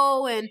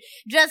know and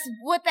just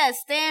what that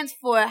stands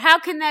for. How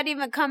can that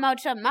even come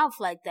out your mouth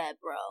like that,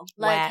 bro?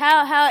 Like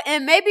how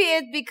and maybe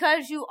it's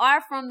because you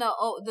are from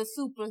the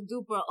super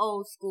duper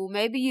old school.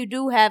 Maybe you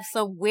do have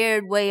some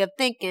weird way of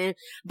thinking,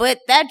 but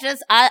that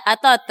just I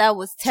thought that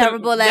was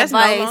terrible advice.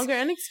 That's no longer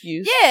an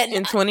excuse. Yeah,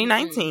 in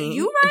 2019,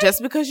 you right.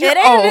 Just because you're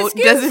old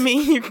doesn't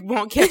mean you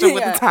won't catch up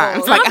with the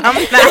times. Like I'm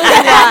not.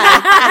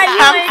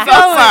 I'm so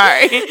sorry.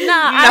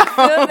 I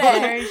feel that.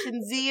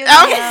 Generation Z.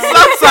 I'm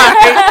so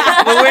sorry,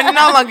 but we're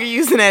no longer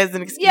using it as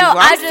an excuse.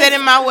 I'm set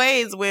in my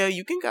ways. Well,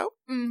 you can go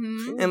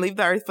and leave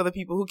the earth for the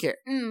people who care.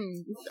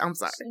 I'm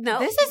sorry. No,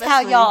 this is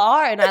how y'all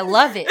are, and I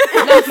love it.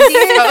 No,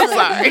 seriously.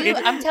 Sorry.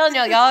 I'm telling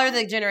y'all are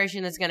the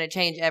generation that's going to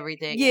change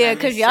everything. Yeah,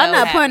 because y'all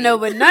not putting up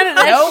with none of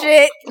that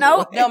shit.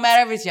 Nope. No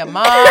matter if it's your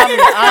mom,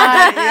 your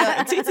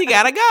aunt. TT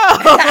gotta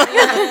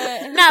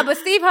go. Nah, but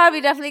Steve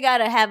Harvey definitely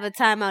gotta have a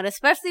timeout,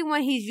 especially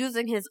when he's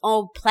using his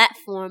own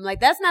platform.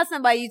 Like, that's not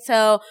somebody you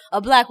tell a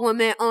black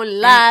woman on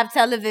live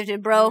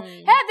television, bro. Have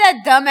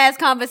that dumbass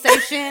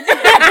conversation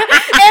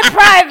in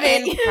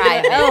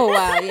private. Oh,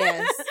 wow,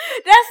 yes.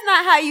 That's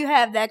not how you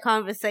have that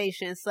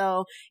conversation.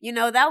 So,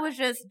 that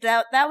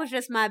was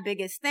just my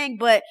biggest thing.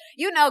 But,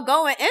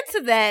 going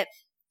into that,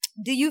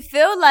 do you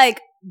feel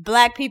like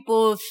Black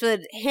people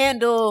should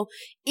handle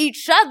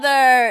each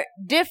other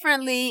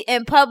differently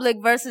in public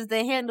versus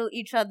they handle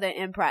each other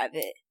in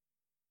private?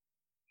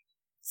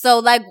 So,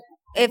 like,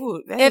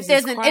 if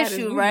there's an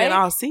issue, right?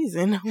 All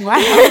season. Wow.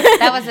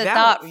 That was a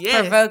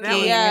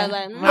thought-provoking. Yeah,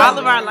 all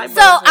of our life.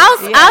 So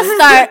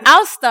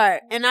I'll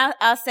start, and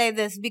I'll say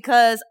this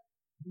because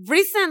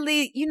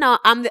recently,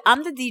 I'm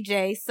the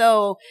DJ,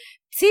 so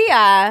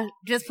T.I.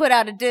 just put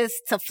out a diss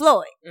to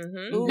Floyd.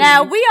 Mm-hmm.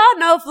 Now we all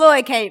know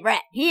Floyd can't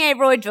rap. He ain't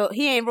Roy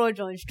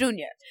Jones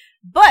Jr.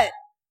 But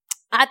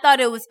I thought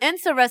it was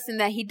interesting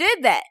that he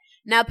did that.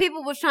 Now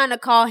people was trying to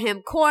call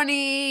him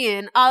corny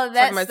and all of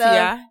that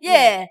stuff.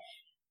 Yeah.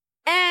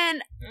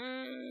 And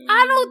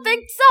I don't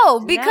think so,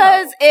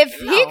 because if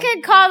he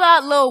can call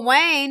out Lil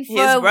Wayne for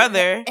his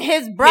brother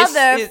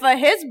for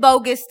his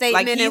bogus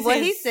statement and what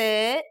he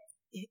said.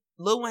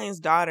 Lil Wayne's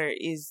daughter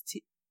is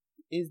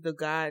the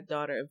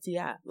goddaughter of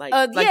T.I.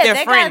 They're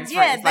friends.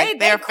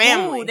 They're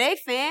family. Cool. They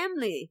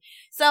family.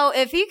 So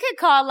if he could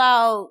call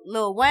out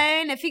Lil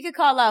Wayne, if he could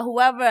call out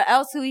whoever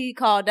else who he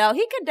called out,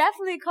 he could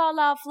definitely call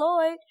out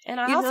Floyd. And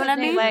I also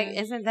think,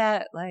 isn't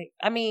that,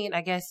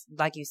 I guess,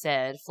 like you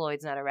said,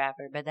 Floyd's not a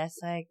rapper, but that's,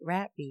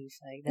 rap beef.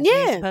 That's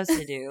what you're supposed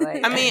to do.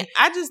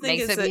 I just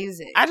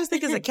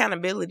think it's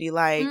accountability.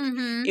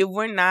 If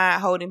we're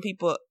not holding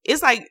people,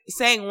 it's like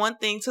saying one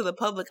thing to the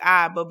public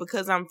eye, but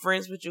because I'm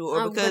friends with you,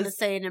 or because I'm gonna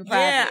say it in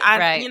private. Yeah,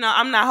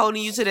 I'm not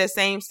holding you to that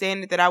same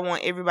standard that I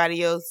want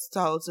everybody else to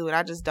hold to, and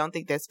I just don't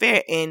think that's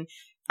fair. And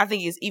I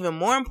think it's even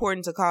more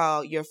important to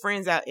call your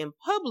friends out in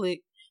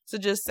public to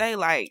just say,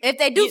 if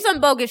they do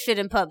some bogus shit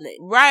in public.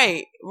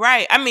 Right.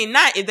 I mean,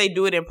 not if they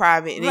do it in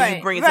private and then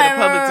you bring it to the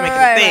public to make it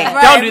a thing.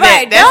 Don't do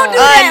that.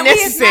 That's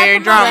unnecessary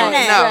drama.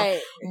 No.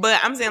 Right. But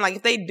I'm saying,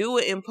 if they do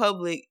it in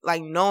public,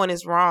 knowing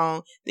it's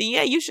wrong, then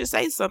yeah, you should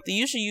say something.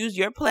 You should use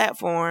your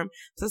platform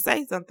to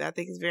say something. I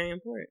think it's very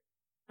important.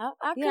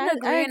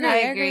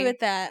 I agree with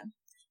that.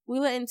 We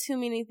letting too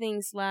many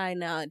things slide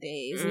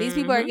nowadays. Mm-hmm. And these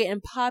people are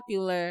getting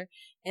popular,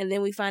 and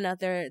then we find out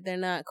they're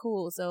not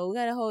cool. So we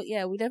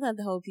definitely have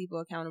to hold people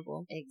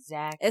accountable.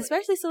 Exactly.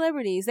 Especially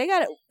celebrities. They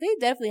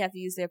definitely have to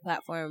use their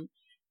platform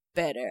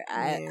better.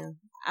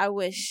 I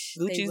wish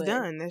Gucci's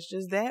done. That's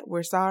just that.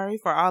 We're sorry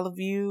for all of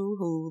you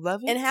who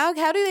love it. And how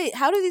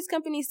do these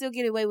companies still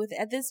get away with it?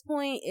 At this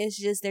point, it's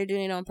just they're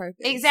doing it on purpose.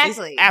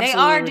 Exactly. They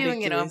are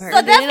doing it on purpose.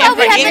 So that's why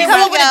we have to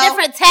come up with a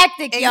different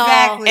tactic, y'all.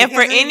 Exactly. And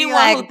for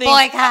anyone who thinks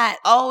boycott,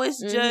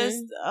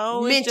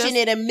 mention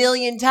it a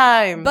million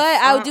times.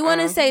 But I do want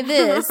to say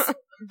this.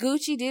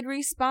 Gucci did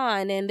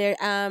respond, and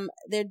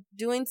they're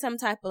doing some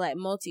type of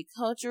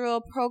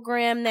multicultural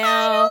program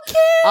now,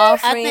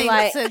 offering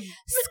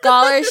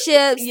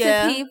scholarships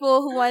to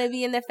people who want to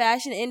be in the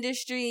fashion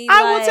industry.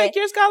 I will take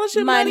your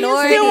scholarship money.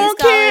 Minority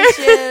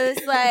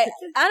scholarships. I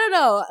don't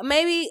know.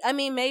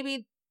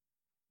 Maybe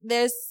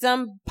there's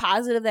some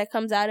positive that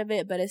comes out of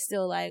it, but it's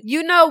still why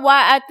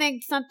I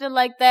think something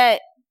like that.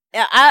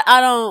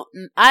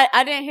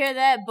 I didn't hear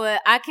that, but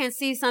I can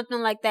see something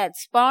like that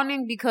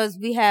spawning because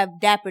we have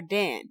Dapper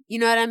Dan. You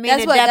know what I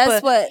mean?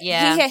 That's what.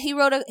 Yeah.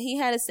 He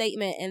had a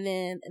statement, and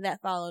then that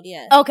followed.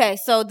 Yeah. Okay,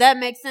 so that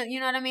makes sense. You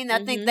know what I mean?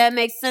 I think that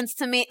makes sense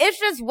to me. It's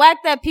just whack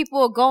that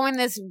people are going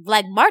this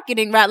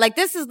marketing route.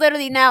 This is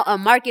literally now a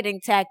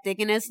marketing tactic,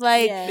 and it's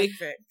big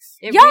facts.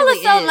 Y'all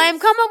really are so lame.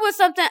 Come up with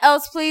something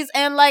else, please.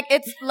 And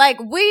it's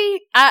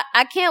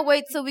I can't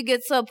wait till we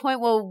get to a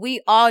point where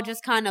we all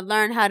just kind of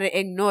learn how to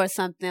ignore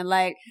something.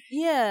 Usher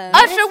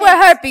with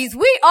herpes.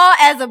 We all,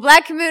 as a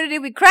Black community,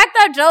 we cracked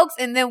our jokes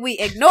and then we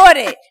ignored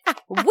it.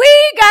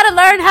 We gotta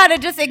learn how to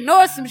just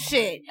ignore some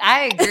shit.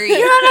 I agree. You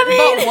know what I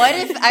mean? But what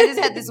if, I just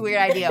had this weird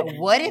idea.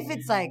 What if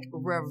it's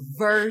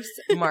reverse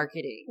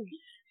marketing?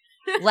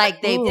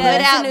 They put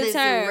out this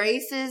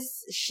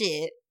racist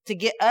shit to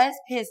get us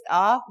pissed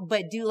off,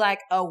 but do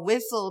a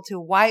whistle to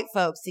white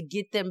folks to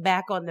get them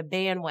back on the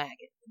bandwagon.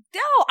 No,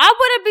 I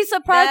wouldn't be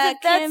surprised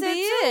if that's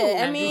it.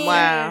 I mean,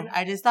 wow.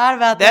 I just thought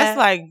about that.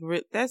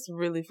 That's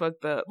really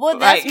fucked up. Well,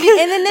 and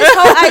then this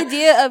whole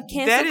idea of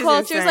cancel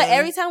culture is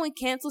every time we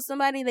cancel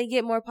somebody, they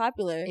get more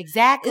popular.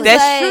 Exactly.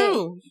 That's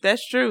true.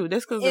 That's true.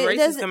 That's because the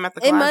racists come out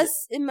the closet.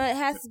 It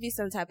has to be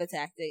some type of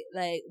tactic.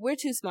 We're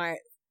too smart.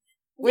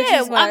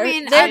 I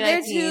mean,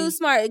 they're too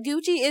smart.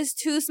 Gucci is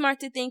too smart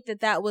to think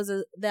that was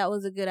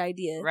a good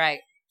idea. Right.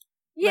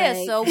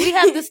 Yeah, so we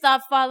have to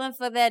stop falling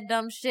for that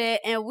dumb shit,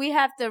 and we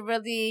have to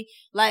really,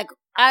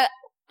 I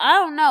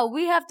don't know,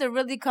 we have to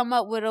really come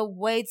up with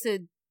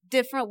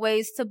different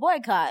ways to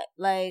boycott.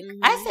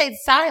 I said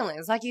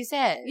silence, like you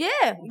said.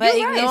 Yeah, but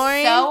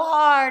ignoring so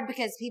hard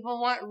because people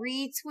want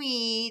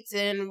retweets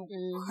and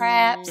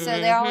crap, so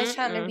they're always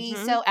trying to be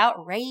so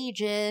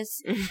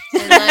outrageous. And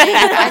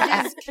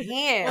I just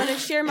can't. I want to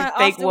share my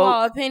off the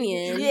wall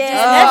opinion.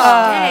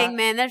 Yeah,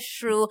 that's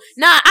true.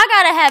 Nah, I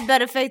gotta have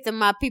better faith in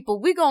my people.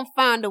 We gonna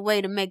find a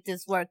way to make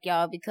this work,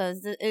 y'all,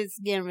 because it's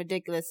getting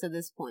ridiculous to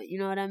this point. You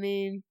know what I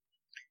mean?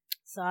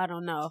 So I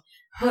don't know.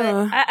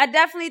 But I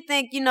definitely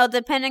think, you know,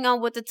 depending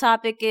on what the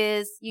topic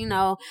is, you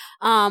know,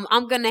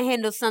 I'm going to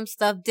handle some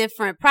stuff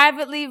different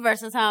privately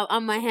versus how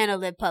I'm going to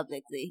handle it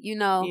publicly, you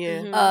know.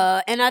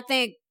 Yeah. And I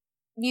think,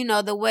 you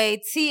know, the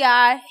way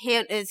T.I.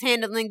 is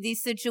handling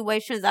these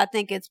situations, I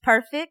think it's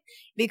perfect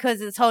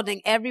because it's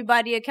holding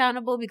everybody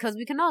accountable because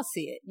we can all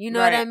see it. You know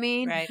what I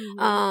mean? Right.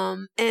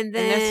 And then,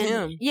 that's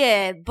him.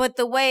 Yeah, but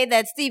the way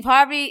that Steve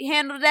Harvey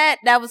handled that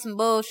was some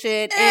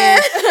bullshit.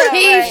 And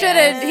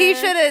he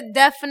should have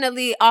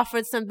definitely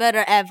offered some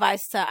better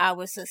advice to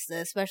our sister,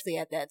 especially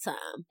at that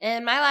time.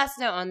 And my last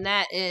note on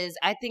that is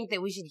I think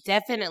that we should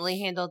definitely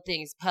handle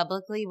things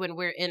publicly when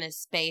we're in a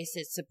space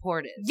that's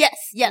supportive. Yes.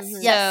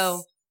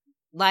 So,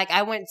 like,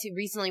 I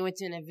recently went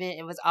to an event.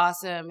 It was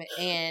awesome.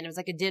 And it was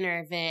like a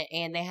dinner event.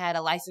 And they had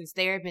a licensed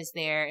therapist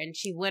there. And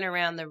she went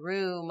around the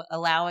room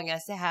allowing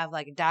us to have,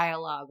 like,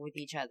 dialogue with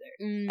each other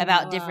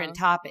about different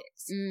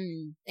topics.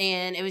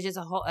 And it was just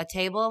a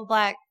table of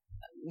Black,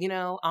 you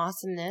know,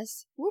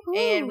 awesomeness. Woo-hoo.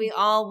 And we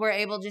all were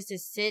able just to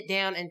sit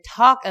down and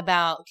talk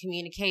about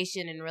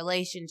communication and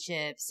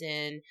relationships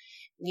and,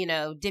 you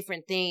know,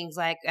 different things.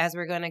 Like, as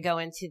we're going to go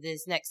into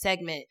this next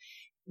segment,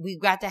 we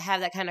got to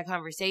have that kind of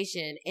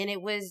conversation. And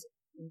it was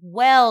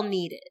well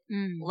needed.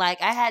 Like,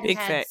 I hadn't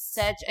had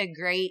such a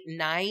great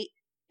night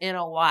in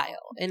a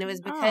while. And it was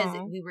because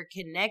we were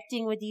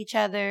connecting with each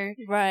other.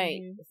 Right.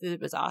 The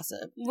food was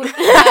awesome.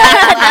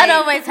 That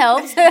always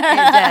helps. It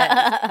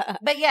does.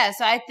 But yeah,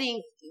 so I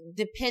think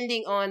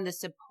depending on the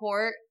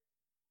support,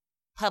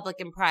 public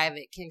and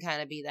private can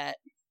kind of be that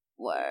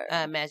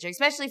measure,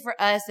 especially for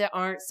us that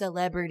aren't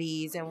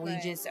celebrities and we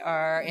just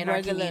are in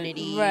our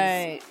communities.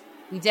 Right.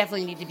 We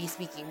definitely need to be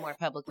speaking more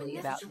publicly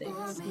about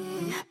things.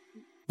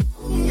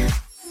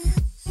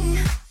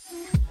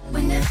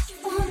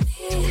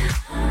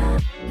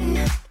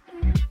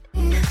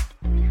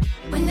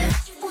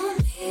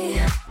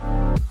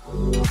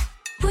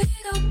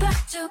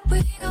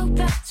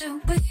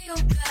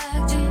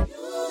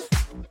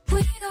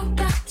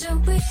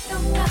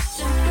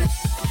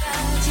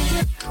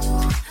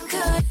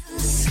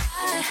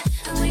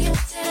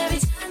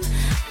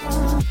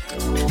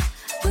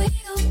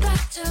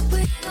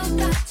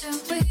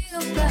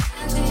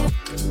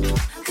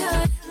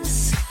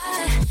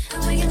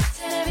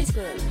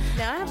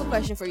 Now I have a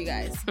question for you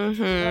guys.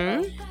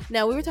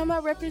 Now we were talking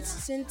about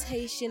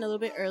representation a little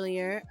bit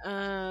earlier.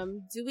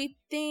 Do we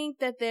think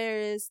that there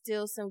is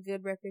still some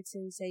good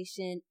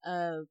representation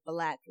of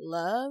Black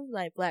love,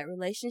 like Black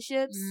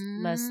relationships?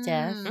 Must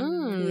have.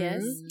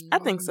 Yes, I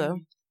think so.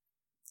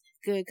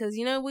 Good, because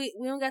you know we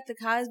don't got the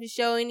Cosby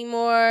Show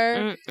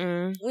anymore. We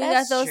don't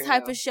got those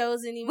type of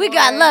shows anymore. We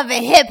got Love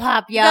and Hip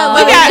Hop, y'all.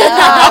 We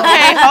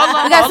got hold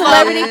on. We got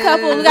Celebrity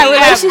Couple. We got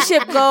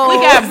Relationship Goals. We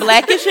got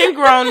Blackish and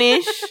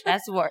Grownish.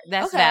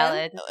 That's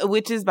valid.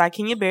 Which is by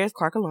Kenya Barris,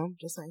 Clark alone.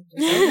 Just saying.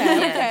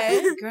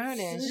 Okay.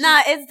 Grownish.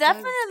 Nah, it's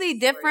definitely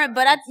different.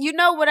 But you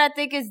know what I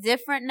think is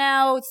different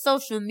now? It's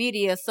social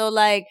media. So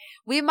like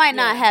we might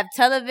not have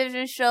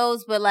television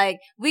shows, but like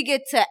we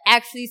get to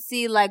actually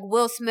see like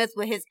Will Smith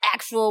with his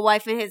actual wife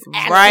and his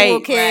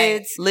actual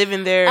kids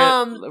living their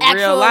actual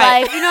real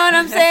life. You know what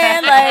I'm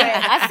saying? Like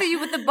I see you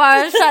with the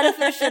bars trying to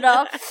finish it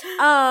off.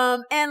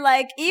 And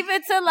like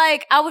even to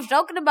like I was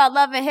joking about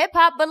Love and Hip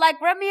Hop, but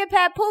like Remy and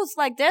Papoose,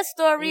 like their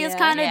story is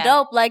kind of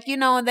dope. Like, you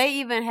know, and they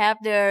even have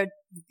their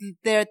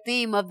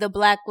theme of the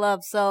Black love.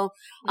 So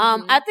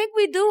I think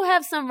we do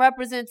have some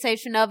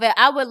representation of it.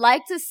 I would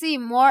like to see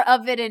more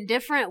of it in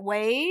different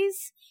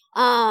ways.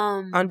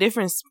 On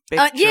different spectrums.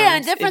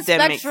 On different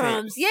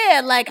spectrums.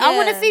 Yeah, like I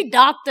want to see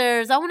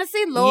doctors. I want to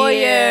see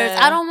lawyers.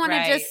 I don't want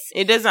to just.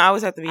 It doesn't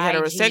always have to be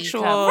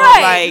heterosexual.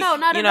 Right? No,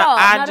 not at all.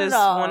 I just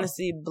want to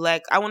see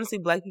Black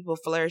people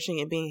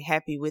flourishing and being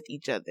happy with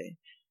each other.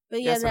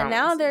 But yeah, then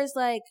now there's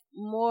like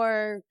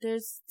more.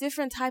 There's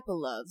different type of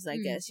loves. I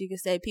guess you could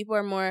say people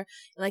are more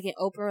like in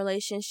open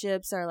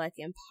relationships or like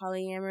in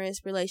polyamorous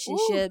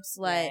relationships.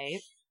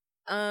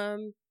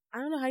 I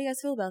don't know. How do you guys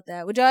feel about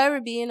that? Would y'all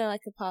ever be in a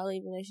poly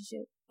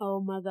relationship?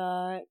 Oh my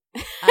God.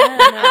 I don't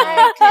know.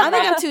 I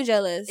think I'm too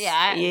jealous. Yeah,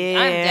 I'm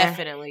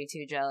definitely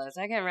too jealous.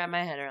 I can't wrap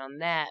my head around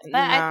that. But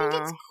I think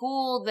it's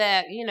cool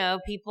that, you know,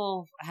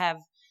 people have,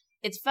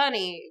 it's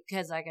funny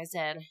because like I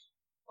said,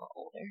 we're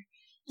older.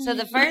 So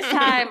the first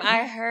time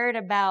I heard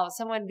about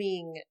someone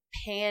being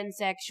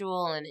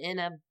pansexual and in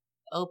a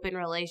open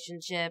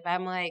relationship,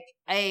 I'm like,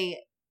 a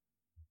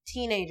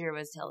teenager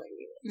was telling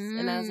me this.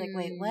 And I was like,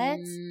 wait, what?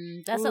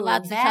 That's a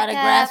lot to try to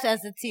grasp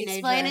as a teenager.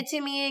 Explain it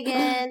to me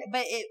again.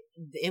 But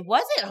it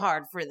wasn't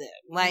hard for them.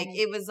 Like,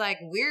 it was like,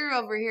 we're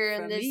over here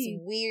in this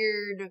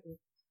weird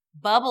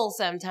bubble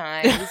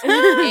sometimes.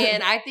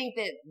 And I think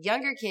that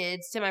younger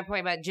kids, to my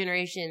point about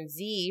Generation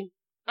Z,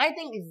 I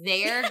think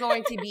they're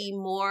going to be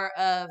more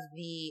of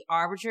the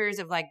arbiters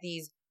of like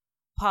these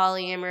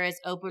polyamorous,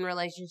 open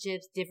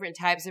relationships, different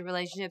types of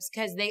relationships,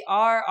 because they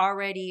are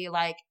already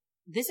like,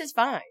 this is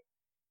fine.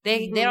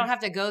 They don't have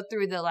to go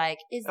through the like,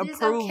 is this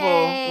approval.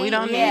 Okay? We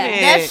don't need Yeah,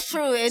 it. that's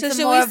true. It's So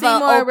should more we of see a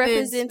more open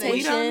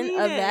representation need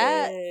of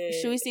that?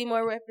 it. Should we see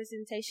more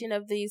representation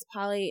of these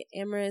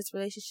polyamorous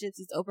relationships,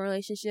 these open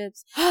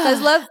relationships?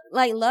 Because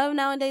love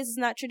nowadays is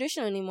not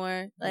traditional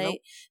anymore. Like Nope.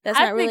 that's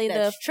I not really think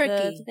that's tricky.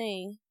 the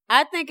thing.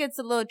 I think it's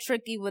a little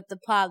tricky with the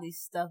poly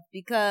stuff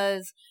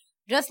because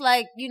just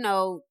like, you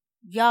know,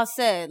 y'all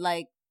said,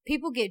 like,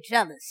 people get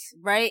jealous,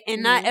 right?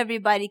 And not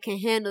everybody can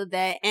handle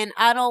that. And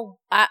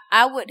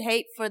I would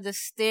hate for the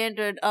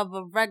standard of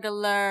a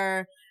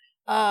regular,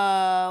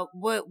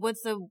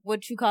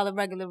 what you call a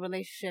regular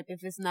relationship if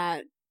it's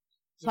not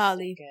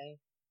poly. Okay.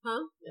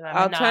 Huh?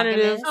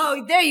 Alternative.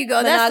 Oh, there you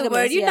go. That's the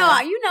word.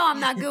 Monogamous, You know I'm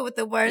not good with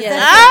the words. Yeah.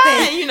 That's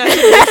the thing. You know,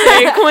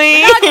 she's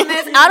queen.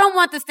 Monogamous. I don't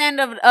want the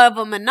standard of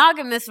a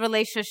monogamous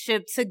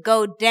relationship to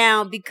go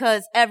down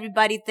because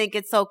everybody think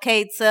it's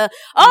okay to,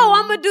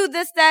 I'm gonna do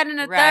this, that, and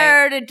the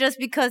third, and just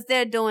because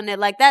they're doing it.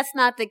 Like, that's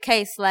not the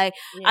case. Like,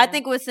 I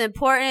think what's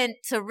important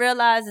to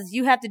realize is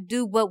you have to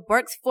do what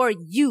works for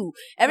you.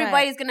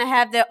 Everybody's gonna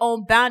have their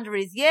own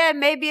boundaries. Yeah,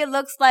 maybe it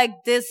looks like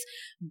this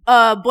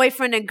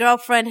boyfriend and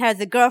girlfriend has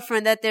a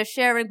girlfriend that they're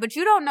sharing, but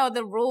you don't know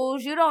the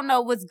rules. You don't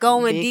know what's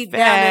going deep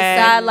down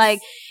inside. Like,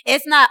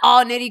 it's not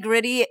all nitty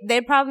gritty.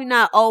 They're probably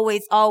not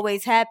always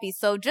happy.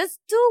 So just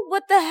do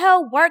what the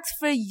hell works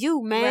for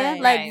you, man.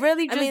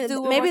 Really just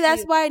do what maybe works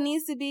that's for you. why it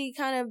needs to be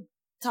kind of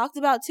talked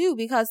about too,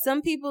 because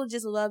some people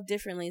just love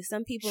differently.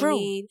 Some people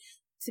need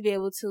to be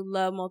able to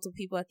love multiple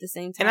people at the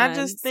same time. And I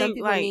just think, some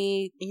people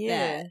need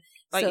that.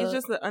 Like, it's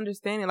just the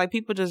understanding. Like,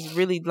 people just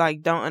really,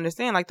 like, don't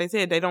understand. Like they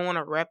said, they don't want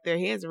to wrap their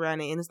heads around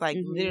it. And it's, like,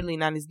 literally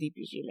not as deep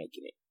as you're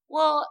making it.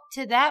 Well,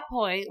 to that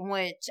point,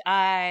 which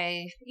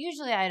I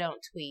don't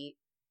tweet,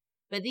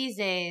 but these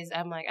days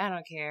I'm like, I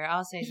don't care.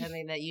 I'll say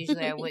something that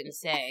usually I wouldn't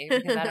say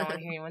because I don't want to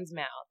hear anyone's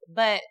mouth.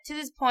 But to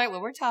this point,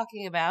 what we're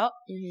talking about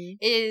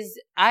is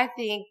I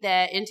think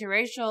that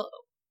interracial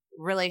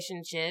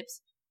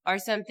relationships are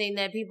something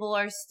that people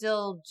are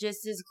still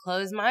just as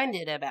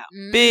closed-minded about.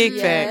 Big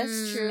Yes,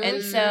 facts. true.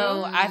 And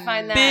so I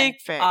find that Big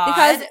fact.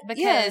 odd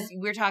because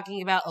we're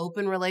talking about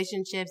open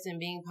relationships and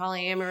being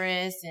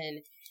polyamorous and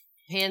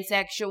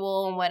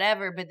pansexual and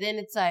whatever, but then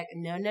it's like,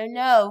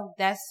 no,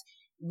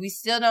 we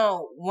still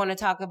don't want to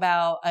talk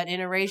about an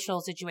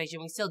interracial situation.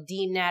 We still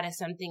deem that as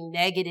something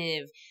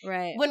negative.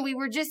 Right. When we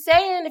were just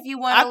saying, if you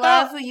want to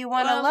love who you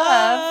want to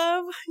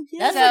love.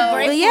 That's So- a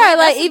great But point. yeah,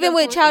 like That's a even good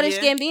with point. Childish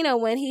Gambino,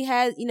 when he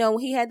had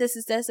the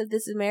success of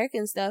This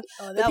American stuff,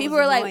 Oh, the that people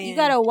was were like, annoying. "You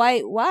got a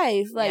white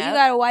wife, like Yep. you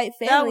got a white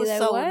family." That was like,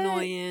 so what?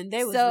 annoying.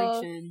 They was So-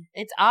 reaching.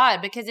 It's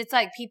odd because it's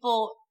like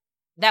people,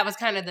 that was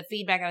kind of the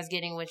feedback I was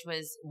getting, which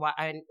was why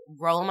I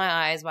rolled my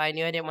eyes, why I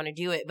knew I didn't want to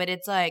do it. But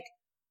it's like,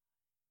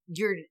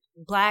 you're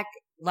black,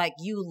 like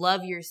you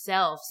love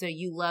yourself, so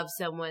you love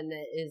someone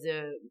that is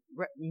a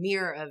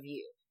mirror of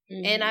you.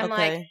 And I'm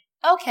like,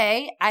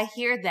 okay, I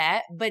hear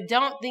that, but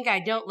don't think I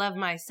don't love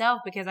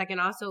myself because I can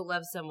also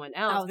love someone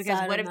else. Because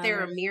Outside what of if my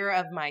they're a life. mirror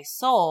of my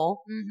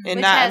soul, And which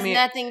not, has I mean,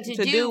 nothing to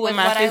do with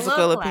my what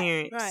physical I look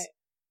appearance. Right.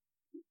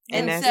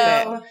 And Like. that's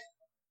So- that.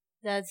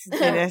 That's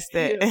And that's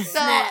that. So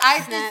Snap, I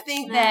snap, just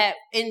think snap.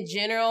 that in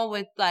general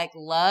with like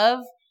love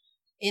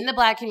in the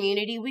black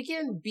community, we need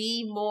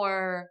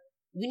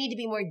to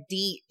be more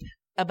deep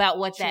about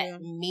what that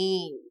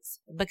means.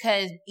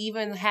 Because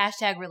even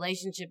hashtag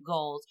relationship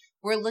goals,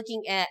 we're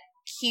looking at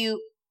cute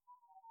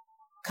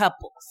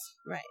couples.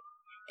 Right.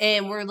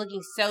 And we're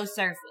looking so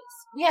surface.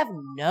 We have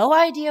no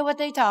idea what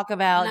they talk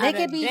about. Not They a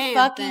could be damn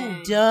fucking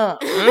thing. dumb.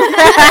 And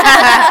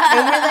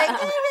we're like,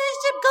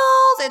 relationship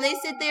goals. And they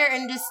sit there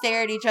and just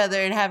stare at each other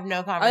and have no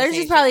Or conversation. they're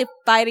just probably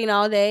fighting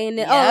all day, and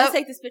then let's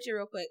take this picture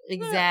real quick.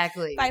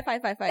 Exactly. Fight.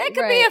 They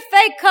could be a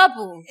fake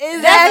couple.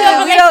 Exactly. That's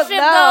your We don't relationship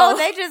know. goal.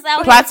 They just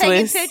out Plot here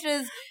taking twist.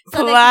 pictures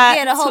so they Plot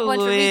can get a whole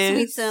bunch of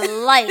twist. retweets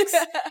and likes.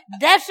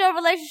 That's your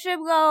relationship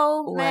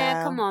goal, man.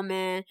 Wow. Come on,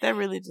 man. That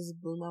really just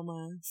blew my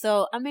mind.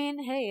 So I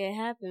mean, hey, it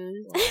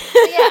happens. But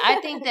yeah,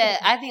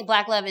 I think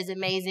Black love is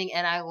amazing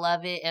and I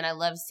love it and I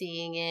love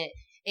seeing it.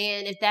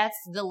 And if that's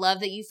the love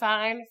that you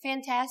find,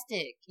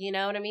 fantastic. You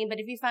know what I mean? But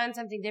if you find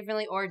something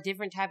differently or a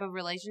different type of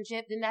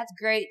relationship, then that's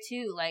great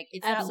too. Like,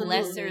 it's Absolutely.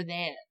 not lesser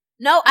than.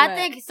 No, I Right.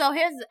 think so.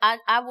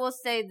 I will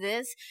say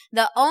this: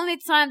 the only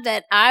time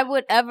that I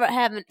would ever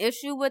have an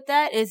issue with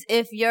that is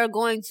if you're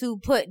going to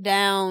put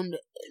down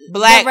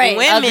Black the race.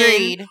 women,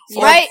 Agreed.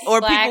 Right.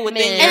 or Black people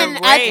within men. your and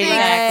race. I think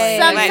Exactly.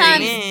 Black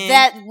sometimes men.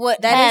 that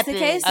what That is happens. the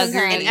case sometimes.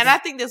 Agreed. And I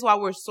think that's why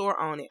we're sore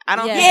on it. I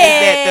don't Yeah. think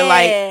it's that they're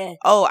like,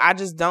 oh, I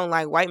just don't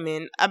like white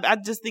men. I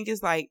just think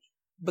it's like,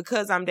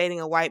 because I'm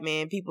dating a white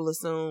man, people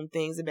assume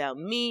things about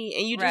me,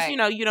 and you just,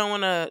 Right. you don't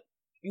want to,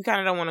 you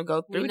kind of don't want to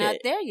go through We're that. not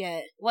there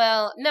yet.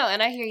 Well, no,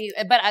 and I hear you.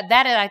 But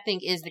that I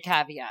think is the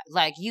caveat.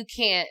 Like, you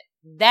can't,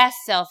 that's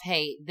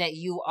self-hate that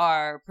you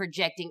are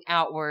projecting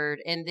outward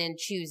and then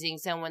choosing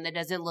someone that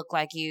doesn't look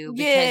like you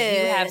because you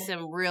Yeah. have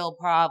some real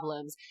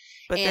problems.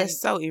 But And- that's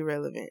so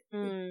irrelevant.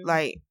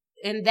 Like,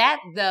 And that,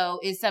 though,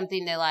 is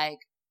something that, like,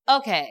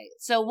 Okay,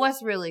 so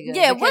what's really good?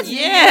 Yeah, because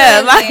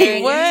what's like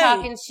you're what?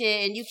 talking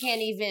shit and you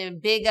can't even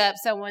big up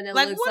someone that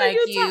looks like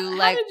you.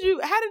 Like,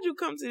 how did you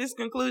come to this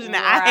conclusion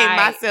that I hate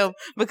myself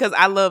because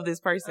I love this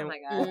person? Oh my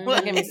god,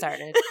 don't get me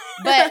started.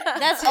 But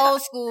that's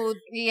old school.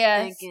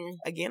 Yes. Thinking.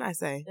 Again, I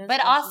say.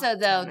 But also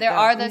though, there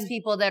are those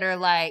people that are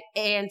like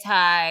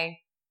anti.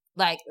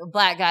 Like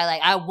black guy,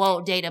 like I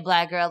won't date a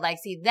black girl. Like,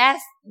 see,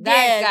 that's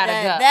gotta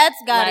go. That's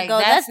gotta go.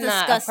 That's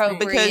not disgusting.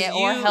 appropriate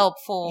or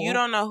helpful. You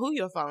don't know who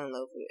you'll fall in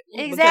love with.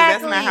 Exactly. Because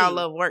that's not how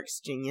love works,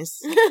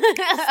 genius.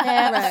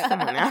 Right.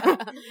 Come on now.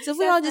 So if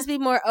we all just be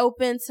more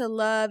open to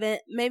love and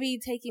maybe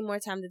taking more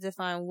time to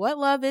define what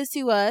love is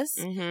to us,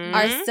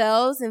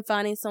 ourselves, and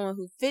finding someone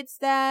who fits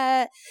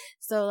that.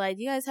 So, like,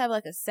 do you guys have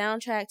like a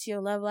soundtrack to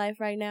your love life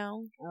right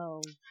now?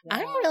 Oh,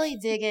 I'm really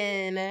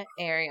digging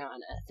Ariana.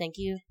 Thank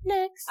you.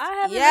 Next.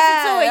 I haven't listened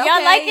to it.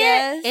 Y'all like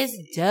it?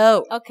 It's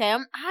dope. Okay,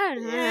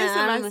 It's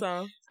a nice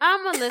song.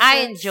 I'm gonna listen. I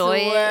enjoy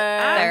to it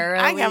her.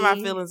 thoroughly. I got my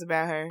feelings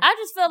about her. I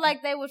just feel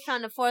like they were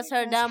trying to force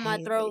her down my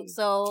throat,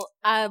 so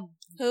I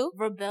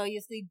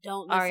rebelliously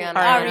don't listen to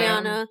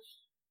Ariana.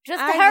 Just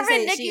her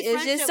and Nicki is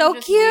just friendship so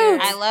was cute.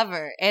 weird. I love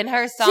her. And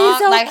her She's song,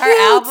 so like her cute.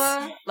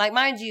 album, like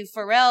mind you,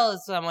 Pharrell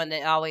is someone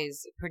that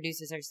always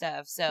produces her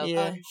stuff. So,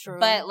 Yeah.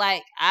 but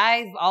like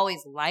I've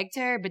always liked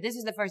her, but this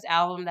is the first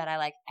album that I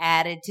like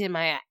added to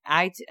my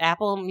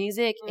Apple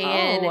Music,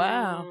 and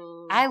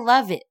wow. I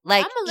love it.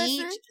 Like I'ma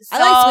each listen.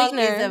 song I like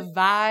Sweetener. is a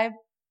vibe.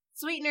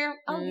 Sweetener.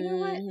 Oh, you know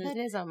what? That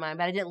is on mine,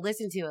 but I didn't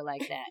listen to it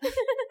like that.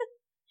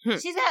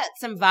 She's got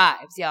some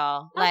vibes,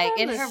 y'all. Like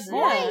in her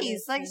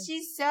voice, like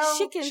she's so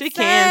She can sing.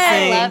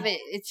 I love it.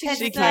 It's She just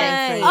can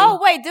like, sing. Oh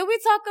wait, did we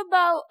talk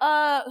about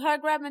her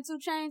grabbing 2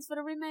 Chainz for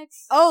the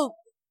remix? Oh,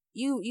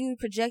 you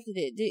projected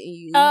it, didn't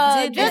you?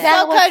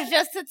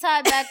 Just to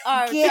tie back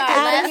our Get our out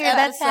of last here,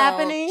 that's episode.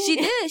 happening. She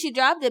did. She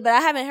dropped it, but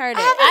I haven't heard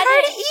it.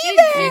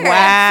 She grabbed 2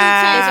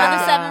 Chainz for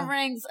the 7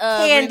 Rings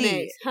Candy,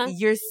 remix. Huh?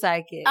 you're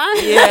psychic.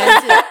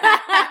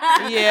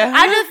 Yeah.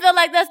 I just feel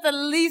like that's the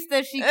least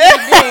that she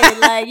can do.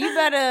 Like, you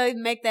better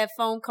make that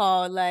phone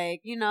call, like,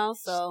 you know,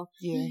 so.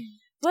 Yeah.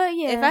 But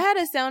yeah. If I had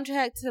a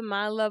soundtrack to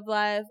my love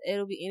life,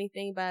 it'll be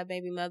anything by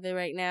Baby Mother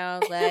right now.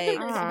 Like,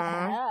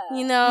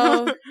 you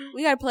know,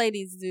 we gotta play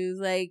these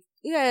dudes. Like,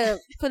 we gotta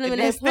put them in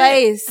their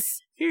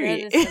place.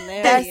 Period.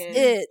 That's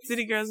it.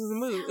 City Girls is a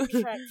move. Soundtrack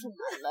to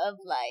my love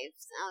life.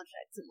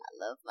 Soundtrack to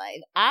my love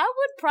life. I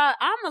would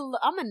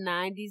I'm a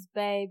 90s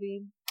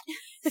baby.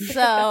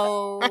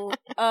 So,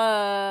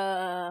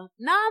 I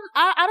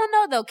don't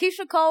know though.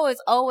 Keisha Cole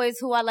is always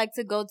who I like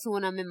to go to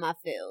when I'm in my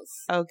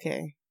feels.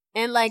 Okay.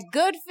 And like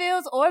good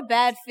feels or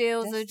bad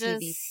feels are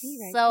just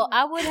so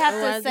I would have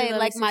to say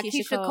like my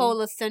Keisha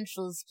Cole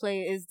essentials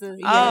play is the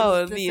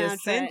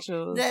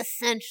essentials. The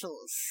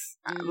essentials.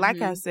 Like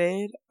I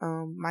said,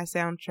 my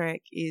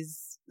soundtrack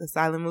is the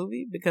silent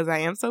movie because I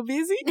am so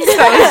busy. So it's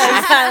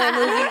just silent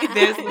movie.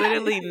 There's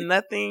literally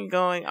nothing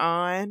going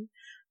on.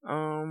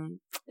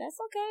 That's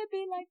okay,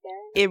 be like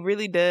that. It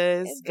really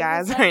does.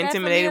 Guys are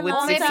intimidated with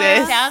The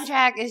success.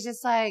 soundtrack is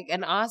just like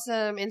an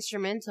awesome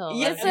instrumental.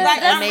 Yes, it's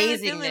like,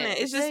 amazing.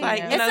 It's just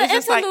like, it's an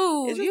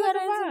interlude. It's You just got a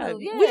an vibe.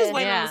 interlude. We just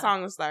waiting Yeah. on the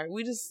song to start.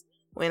 We just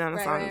waiting on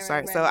the song to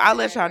start. right, So I'll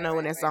let y'all know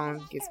when that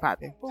song gets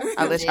popping.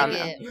 I'll let y'all know.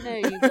 There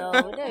you go.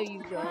 There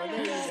you go.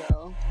 There you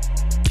go.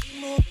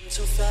 Moving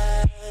too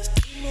fast.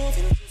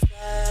 Moving too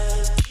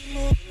fast.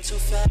 Moving too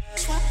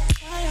fast. Why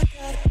I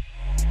gotta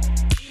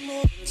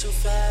moving too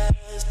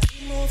fast.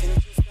 Moving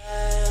too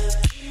fast.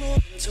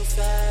 Moving too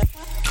fast.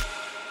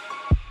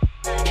 Moving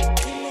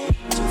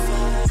too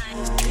fast.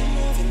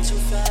 Moving too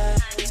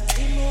fast.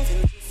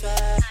 Moving too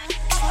fast.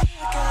 Why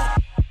I gotta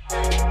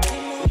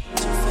moving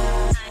too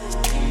fast.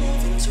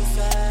 Moving too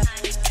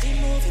fast.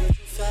 Moving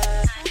too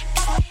fast.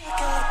 Why I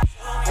gotta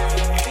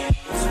moving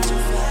too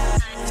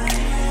fast.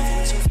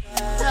 Moving too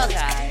fast. Well,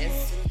 guys,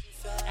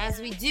 as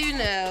we do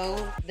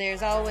know,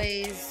 there's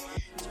always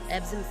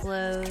ebbs and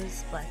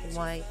flows, black and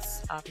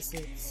whites,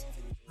 opposites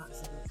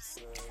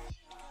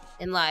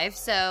in life.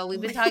 So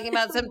we've been talking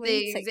about some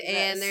things,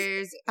 and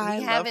we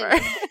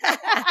haven't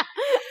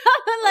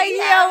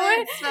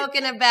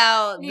spoken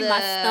about my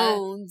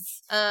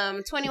stones.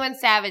 21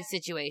 Savage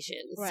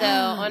situation. Right. So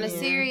on a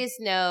serious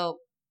note,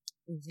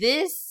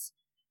 this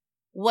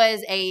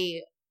was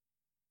a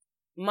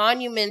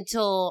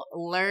monumental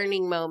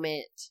learning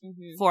moment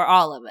for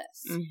all of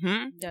us.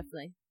 Mm-hmm.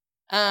 Definitely.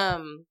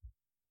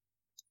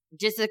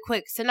 Just a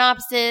quick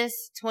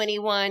synopsis.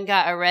 21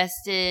 got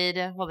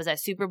arrested. What was that?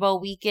 Super Bowl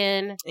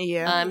weekend.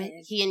 Yeah.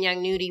 He and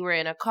Young Nudy were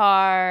in a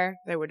car.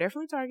 They were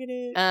definitely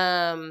targeted.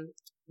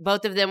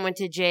 Both of them went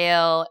to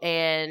jail,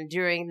 and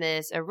during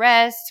this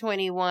arrest,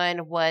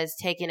 21 was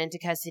taken into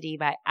custody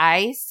by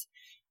ICE,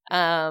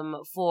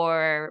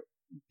 for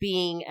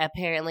being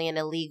apparently an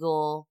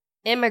illegal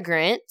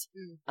immigrant,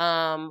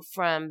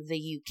 from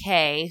the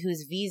UK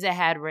whose visa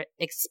had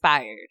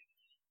expired.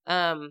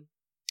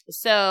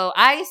 So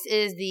ICE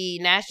is the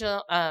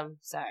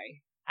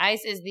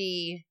ICE is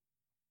the,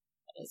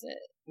 what is it?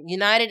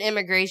 United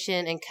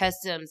Immigration and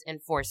Customs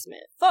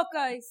Enforcement. Fuck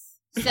ICE.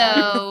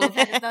 So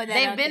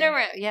they've been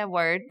around. Yeah,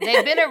 word.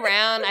 They've been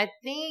around. I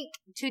think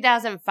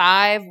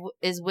 2005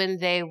 is when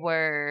they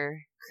were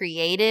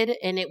created,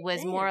 and it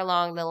was more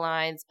along the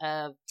lines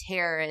of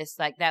terrorists.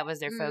 Like that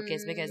was their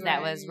focus because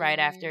that was right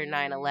after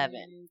 9/11.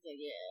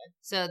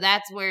 So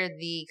that's where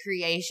the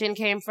creation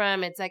came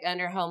from. It's like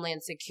under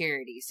Homeland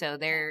Security. So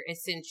they're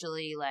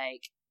essentially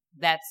like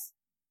that's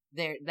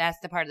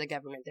the part of the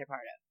government they're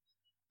part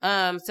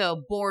of.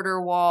 So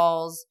border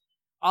walls.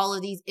 All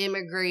of these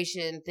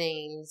immigration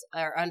things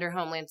are under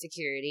Homeland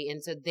Security,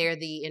 and so they're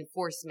the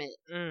enforcement,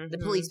 the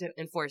police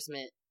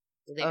enforcement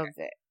there.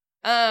 Okay.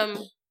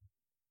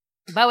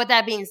 But with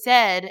that being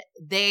said,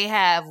 they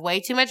have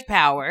way too much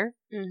power.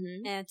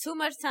 And too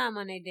much time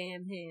on their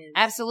damn hands.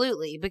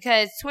 Absolutely.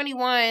 Because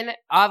 21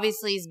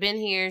 obviously has been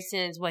here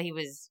since he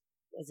was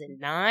it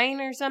 9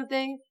 or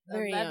something?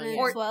 11,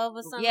 or 12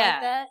 or something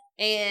like that?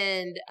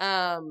 And,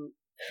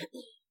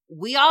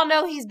 we all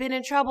know he's been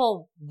in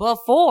trouble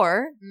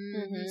before.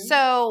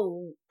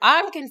 So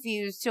I'm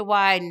confused to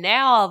why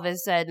now all of a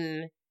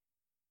sudden,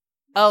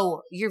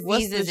 your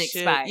visa's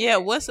expired. Yeah,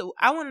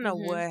 I want to know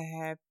what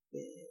happened.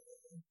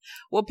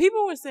 Well,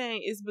 people were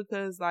saying it's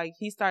because like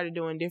he started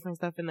doing different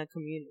stuff in the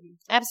community.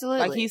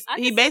 Absolutely. Like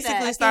he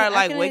basically started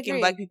like waking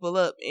black people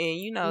up,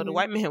 and the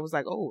white man was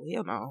like, "Oh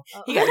hell no,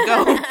 he gotta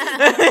go."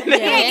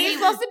 He's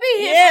supposed to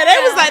be here. Yeah, they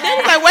was like,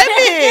 "Wait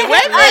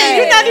a minute,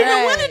 you're not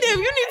even one of them.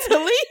 You need to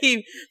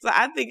leave." So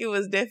I think it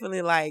was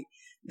definitely like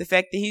the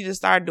fact that he just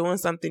started doing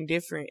something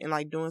different and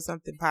like doing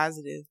something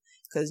positive.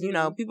 Because,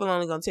 people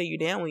only going to tear you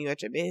down when you're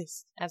at your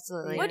best.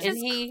 Absolutely. Which is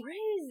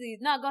crazy.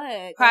 No, go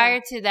ahead. Prior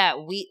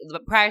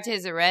to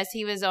his arrest,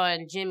 he was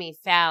on Jimmy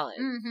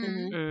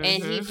Fallon.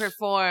 And he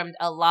performed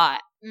a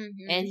lot.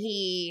 And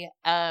he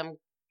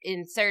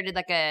inserted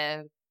like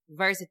a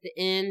verse at the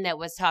end that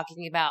was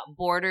talking about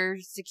border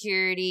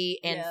security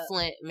in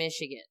Flint,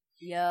 Michigan.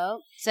 Yep.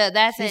 So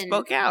he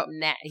spoke out.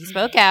 He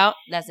spoke out.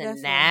 That's a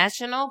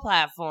national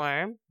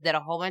platform that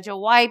a whole bunch of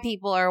white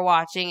people are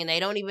watching, and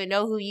they don't even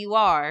know who you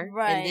are.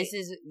 Right. And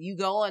you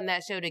go on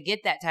that show to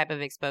get that type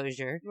of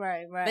exposure.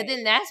 Right. But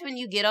then that's when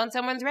you get on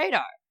someone's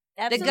radar.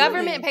 Absolutely. The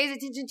government pays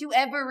attention to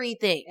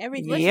everything.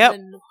 Yep.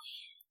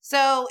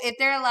 So if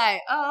they're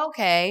like, oh,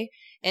 okay,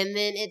 and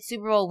then it's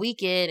Super Bowl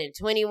weekend and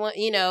 21,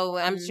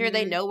 I'm sure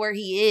they know where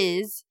he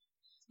is.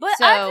 But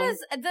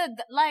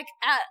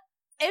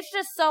it's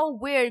just so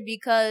weird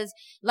because,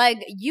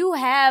 like, you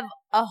have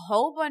a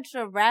whole bunch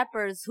of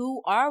rappers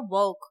who are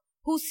woke,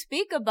 who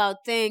speak about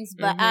things,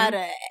 but out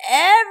of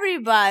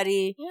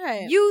everybody,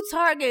 you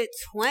target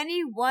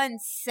 21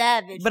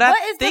 Savage. But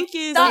I think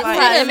it's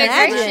like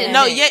immigration.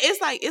 No,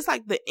 it's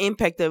like the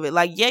impact of it.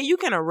 Like, you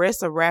can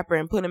arrest a rapper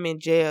and put him in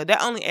jail.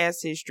 That only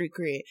adds to his street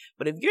cred.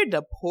 But if you're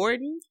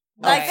deporting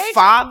a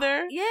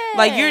father,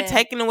 like you're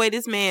taking away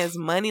this man's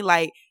money,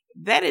 like.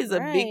 That is a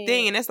big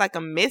thing, and it's like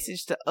a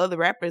message to other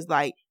rappers,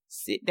 like,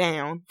 sit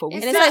down.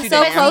 And it's like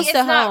so close to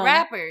home. It's not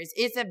rappers.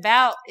 It's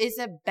about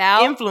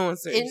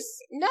influencers.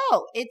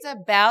 It's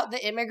about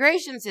the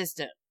immigration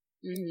system.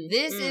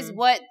 This is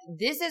what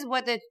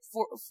the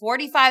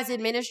 45's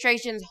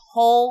administration's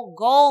whole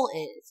goal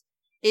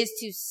is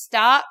to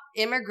stop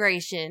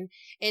immigration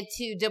and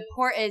to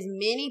deport as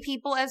many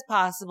people as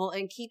possible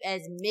and keep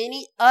as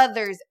many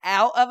others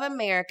out of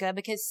America,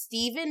 because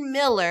Stephen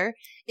Miller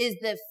is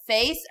the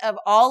face of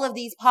all of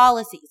these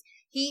policies.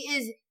 He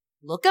is,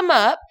 look him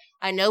up.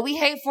 I know we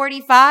hate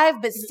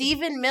 45, but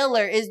Stephen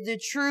Miller is the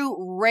true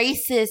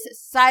racist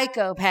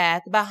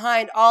psychopath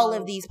behind all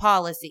of these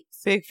policies.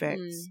 Big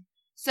facts.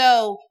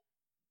 So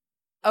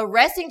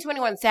arresting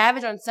 21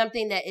 Savage on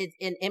something that is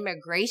in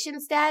immigration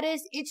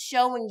status, it's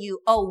showing you,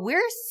 we're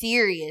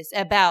serious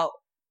about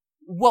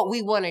what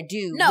we want to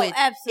do with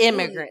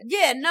immigrants.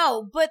 Yeah,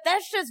 no, but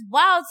that's just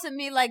wild to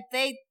me. Like,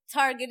 they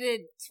targeted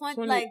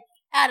 20 like,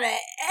 out of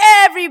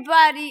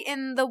everybody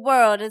in the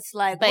world. It's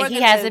like, but he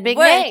has a big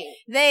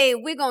name.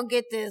 We're gonna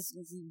get this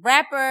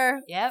rapper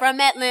from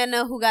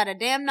Atlanta who got a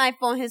damn knife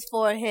on his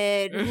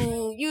forehead,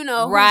 who, who's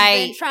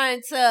been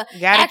trying to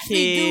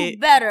actually do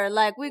better.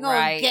 Like, we're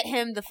gonna get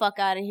him the fuck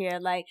out of here.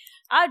 Like,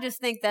 I just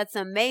think that's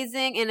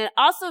amazing. And it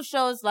also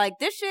shows, like,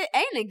 this shit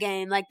ain't a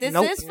game. Like, this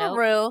is for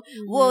real.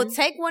 We'll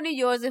take one of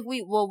yours if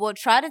we'll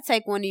try to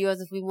take one of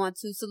yours if we want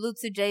to. Salute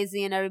to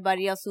Jay-Z and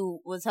everybody else who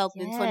was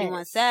helping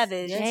 21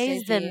 Savage.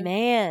 Jay's the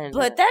man.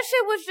 But that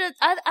shit was just,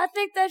 I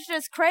think that's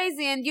just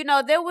crazy. And,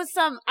 there was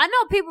I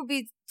know people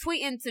be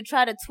tweeting to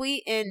try to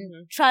tweet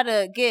and try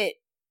to get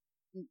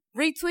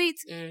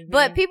retweets,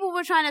 but people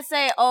were trying to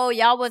say,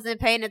 y'all wasn't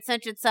paying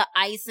attention to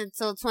ICE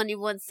until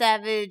 21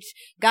 Savage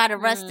got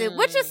arrested,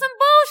 which is some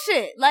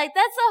bullshit. Like,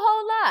 that's a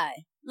whole lie.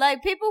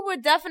 Like, people were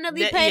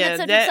definitely paying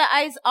attention to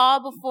ICE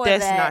all before that.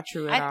 That's not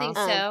true at all. I think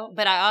so,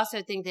 but I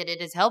also think that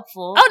it is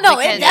helpful. Oh, no,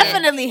 it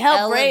definitely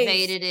helped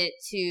elevated it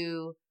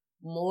to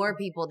more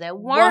people that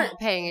weren't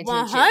paying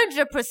attention.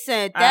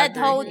 100%. That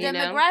whole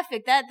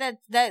demographic,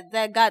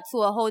 that got to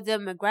a whole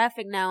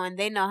demographic now, and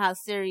they know how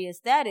serious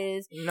that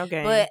is. No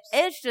games. But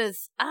it's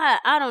just,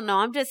 I don't know.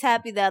 I'm just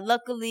happy that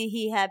luckily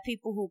he had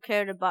people who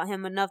cared about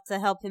him enough to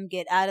help him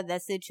get out of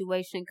that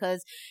situation,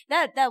 because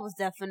that was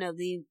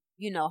definitely,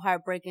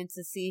 heartbreaking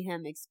to see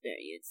him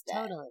experience that.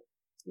 Totally.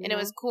 And it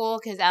was cool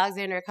because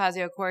Alexandria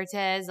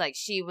Ocasio-Cortez, like,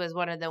 she was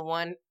one of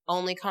the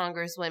only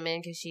congresswomen,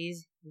 because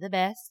she's the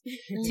best,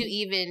 to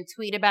even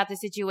tweet about the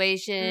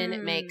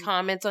situation, make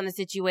comments on the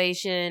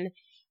situation.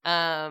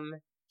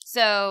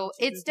 So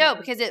it's dope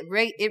because it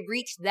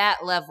reached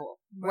that level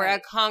where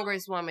a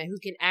congresswoman who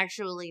can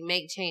actually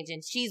make change,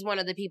 and she's one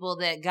of the people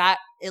that got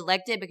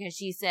elected because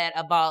she said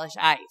abolish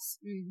ICE.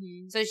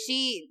 So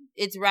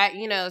it's right,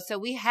 so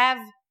we have,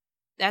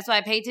 that's why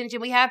I pay attention.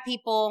 We have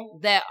people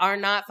that are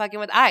not fucking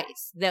with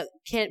ICE that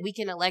we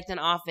can elect in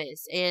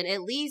office, and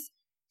at least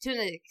to an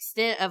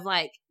extent of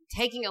like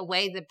taking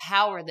away the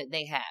power that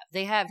they have.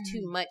 They have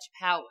too much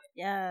power.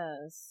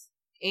 Yes.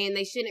 And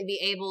they shouldn't be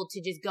able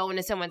to just go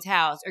into someone's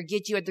house or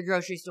get you at the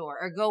grocery store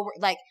or go,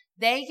 like,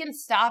 they can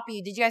stop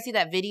you. Did you guys see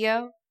that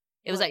video?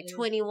 It was like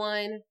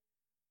 21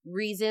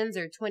 reasons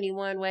or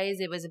 21 ways.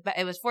 It was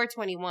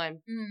 421.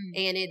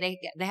 And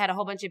they had a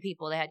whole bunch of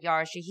people. They had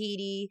Yara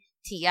Shahidi,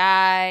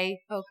 T.I.,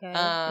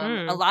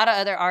 a lot of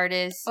other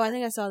artists. Oh, I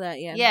think I saw that,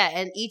 yeah. Yeah,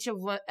 and each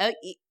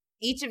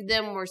of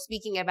them were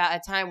speaking about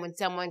a time when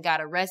someone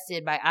got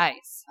arrested by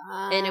ICE.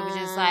 And it was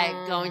just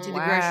like going to the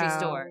grocery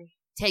store,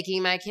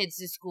 taking my kids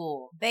to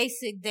school.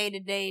 Basic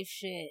day-to-day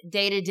shit.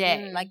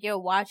 Day-to-day. Like, you're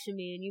watching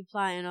me and you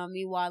plying on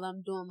me while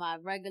I'm doing my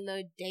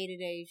regular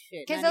day-to-day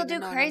shit. Because they'll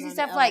do crazy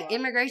stuff like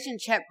immigration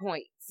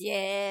checkpoints.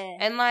 Yeah.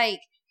 And like,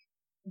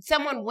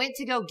 someone went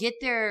to go get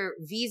their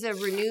visa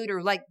renewed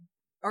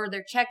or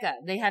their checkup.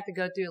 They have to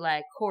go through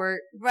like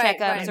court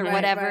checkups or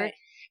whatever. Right.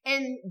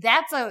 And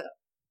that's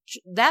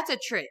a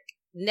trick.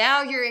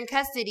 Now you're in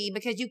custody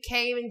because you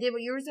came and did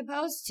what you were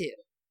supposed to.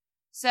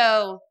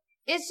 So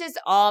it's just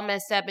all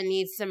messed up and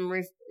needs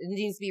to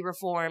be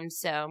reformed.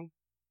 So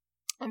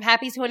I'm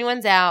happy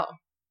 21's out,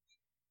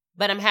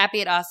 but I'm happy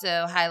it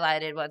also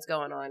highlighted what's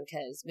going on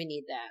because we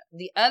need that.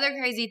 The other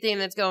crazy thing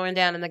that's going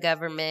down in the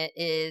government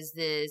is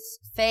this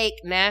fake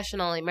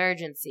national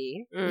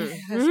emergency. That's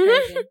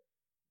crazy.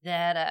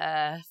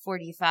 That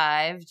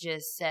 45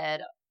 just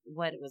said,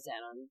 what was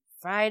that, on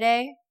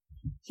Friday?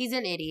 He's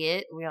an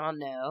idiot. We all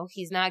know.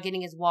 He's not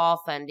getting his wall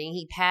funding.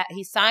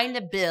 He signed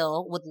a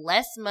bill with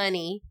less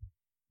money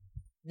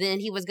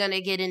than he was going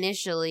to get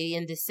initially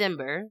in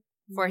December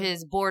for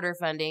his border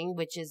funding,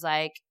 which is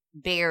like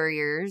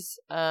barriers,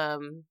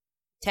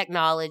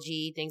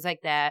 technology, things like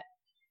that.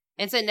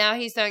 And so now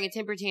he's throwing a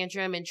temper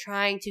tantrum and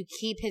trying to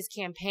keep his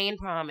campaign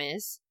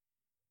promise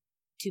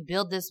to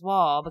build this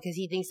wall because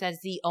he thinks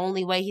that's the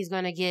only way he's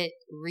going to get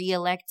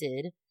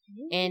reelected.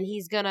 And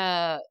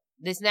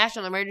this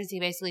national emergency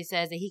basically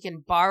says that he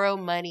can borrow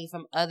money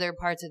from other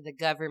parts of the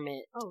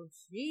government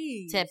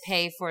to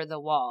pay for the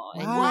wall.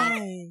 What?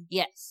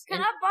 Yes.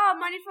 Can I borrow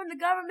money from the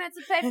government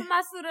to pay for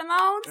my student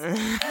loans?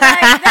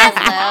 Like,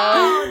 that's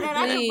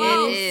wild.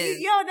 It is.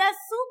 Yo, that's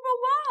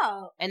super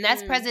wild. And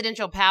that's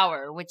presidential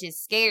power, which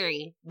is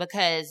scary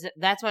because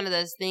that's one of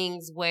those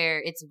things where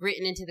it's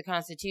written into the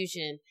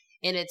Constitution.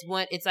 And it's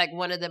like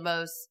one of the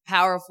most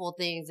powerful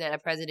things that a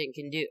president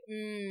can do.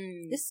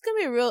 This is going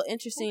to be a real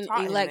interesting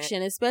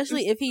election,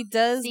 especially if he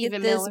does get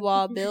this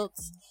wall built.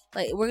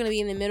 Like, we're going to be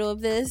in the middle of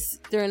this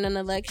during an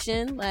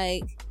election.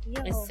 Like,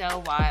 it's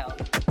so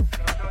wild.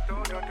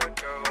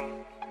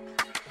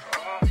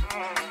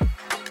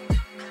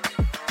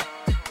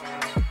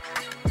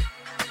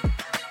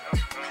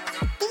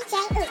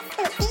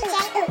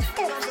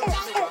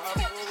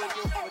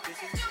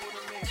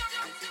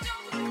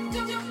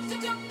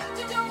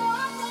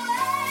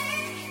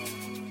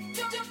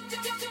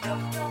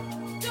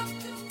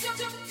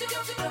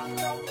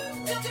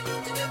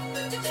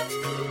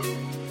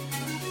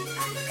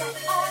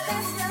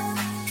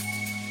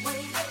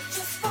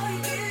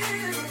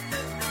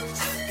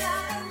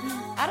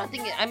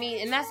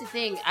 And that's the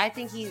thing. I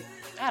think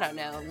I don't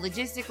know.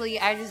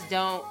 Logistically, I just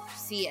don't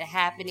see it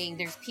happening.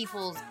 There's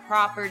people's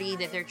property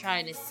that they're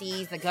trying to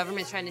seize. The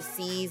government's trying to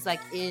seize, like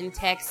in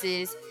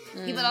Texas.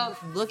 People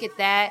don't look at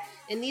that.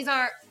 And these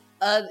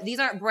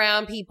aren't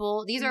brown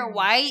people. These are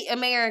white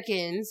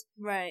Americans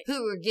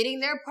who are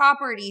getting their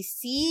property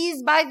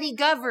seized by the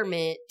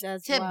government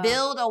to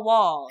build a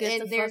wall.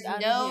 And there's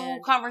no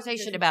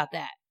conversation about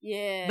that.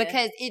 Yeah.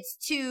 Because it's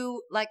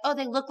too, like, oh,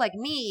 they look like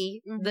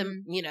me,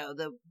 the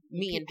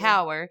me in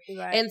power.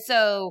 Right. And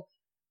so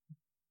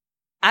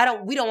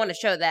we don't want to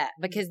show that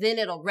because then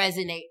it'll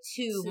resonate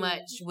too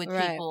much with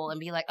people and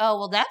be like, oh,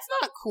 well, that's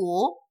not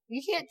cool.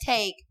 You can't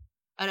take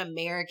an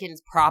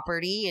American's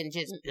property and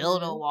just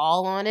build a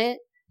wall on it.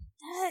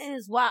 That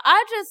is wild.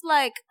 I just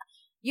like,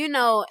 you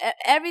know,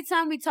 every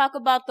time we talk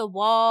about the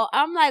wall,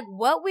 I'm like,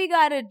 what we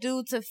got to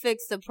do to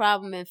fix the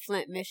problem in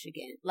Flint,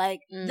 Michigan? Like,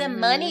 the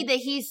money that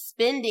he's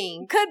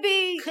spending could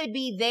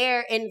be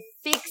there and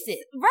fix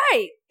it.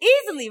 Right.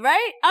 Easily,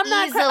 right? I'm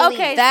Easily. not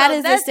okay. That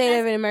is the state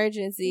of an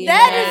emergency.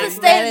 That is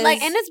the state,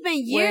 like, and it's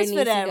been years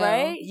for that,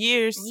 right?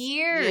 Years.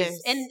 Yes.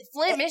 And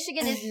Flint,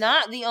 Michigan is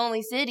not the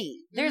only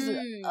city. There's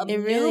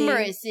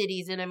numerous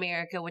cities in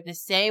America with the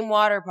same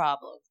water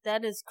problem.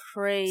 That is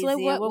crazy. So,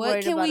 like,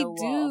 what can we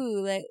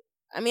do? Like,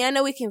 I mean, I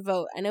know we can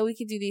vote. I know we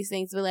can do these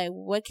things, but, like,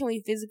 what can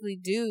we physically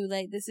do?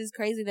 Like, this is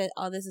crazy that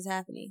all this is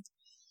happening.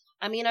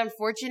 I mean,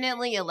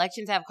 unfortunately,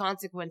 elections have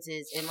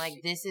consequences, and, like,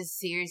 this is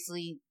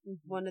seriously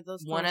one of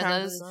those,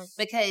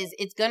 because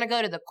it's going to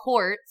go to the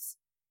courts,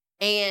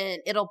 and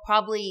it'll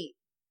probably,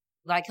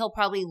 like, he'll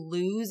probably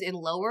lose in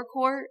lower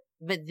court,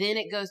 but then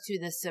it goes to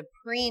the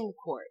Supreme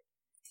Court,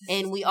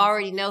 and we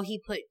already know he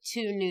put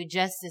 2 new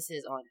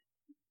justices on it.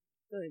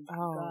 Good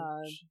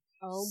God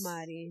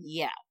Almighty.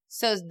 Yeah.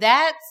 So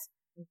that's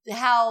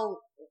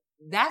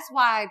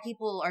why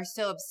people are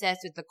so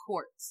obsessed with the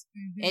courts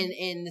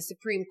and the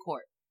Supreme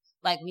Court.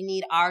 Like, we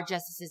need our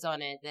justices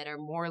on it that are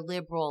more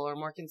liberal or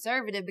more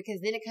conservative,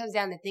 because then it comes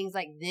down to things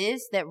like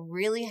this that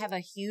really have a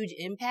huge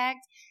impact.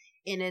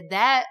 And if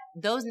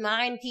those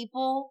 9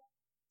 people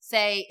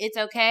say it's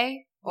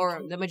okay, or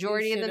the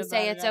majority of them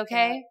say it's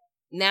okay,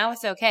 now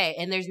it's okay,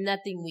 and there's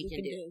nothing we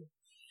can do.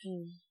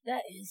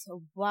 That is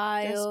so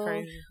wild. That's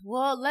crazy.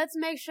 Well, let's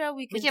make sure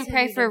we can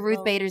pray for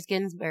Ruth Bader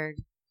Ginsburg.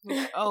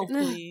 Oh,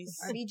 please.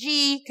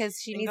 RBG, because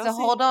she needs to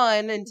hold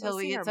on until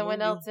we get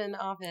someone else in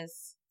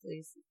office.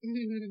 Please.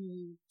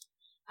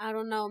 I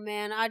don't know,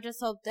 man. I just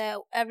hope that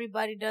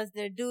everybody does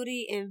their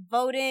duty in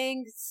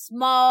voting,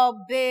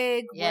 small,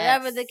 big,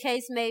 whatever the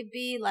case may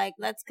be. Like,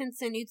 let's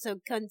continue to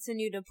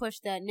push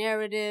that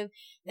narrative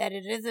that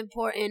it is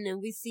important, and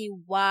we see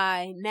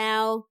why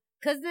now.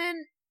 Because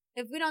then,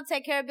 if we don't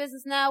take care of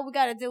business now, we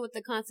got to deal with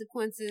the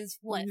consequences.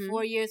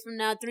 4 years from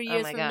now, 3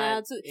 years from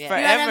now, forever. You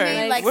know what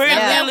I mean? Like, we're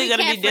literally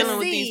going to be dealing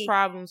with these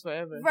problems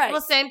forever. Right.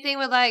 Well, same thing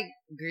with, like,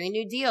 Green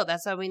New Deal.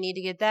 That's why we need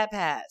to get that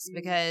passed,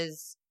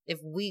 because if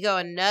we go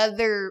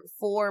another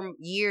 4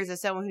 years as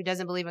someone who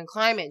doesn't believe in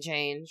climate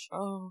change,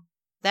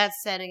 that's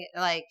setting,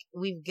 like,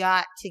 we've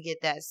got to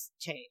get that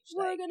changed.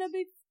 We're going to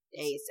be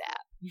ASAP.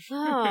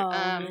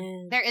 Oh,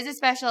 there is a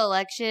special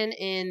election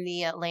in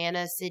the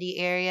Atlanta city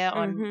area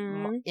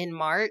in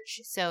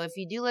March. So if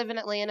you do live in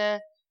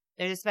Atlanta,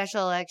 there's a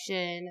special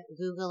election.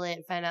 Google it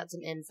and find out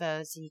some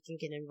info so you can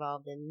get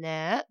involved in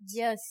that.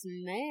 Yes,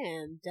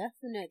 ma'am.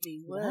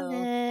 Definitely will.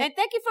 And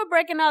thank you for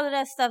breaking all of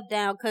that stuff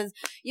down, because,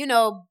 you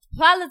know,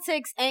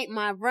 politics ain't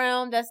my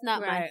realm. That's not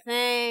my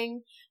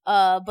thing.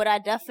 But I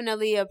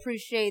definitely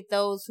appreciate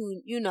those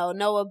who, you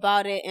know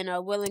about it and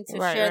are willing to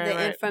share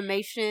the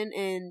information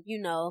and, you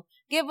know,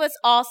 give us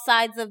all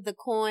sides of the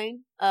coin,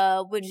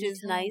 which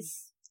is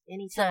nice.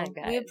 Anytime,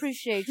 guys. We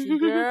appreciate you,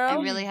 girl. I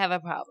really have a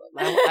problem.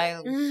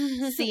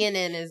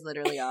 CNN is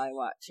literally all I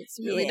watch. It's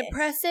really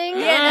depressing.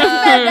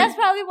 Yeah, that's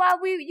probably why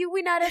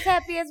we not as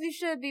happy as we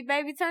should be,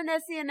 baby. Turn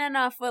that CNN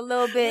off for a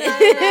little bit.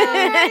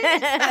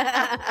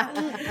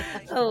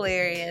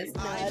 Hilarious.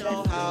 I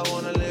know how I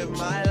wanna live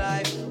my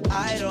life.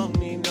 I don't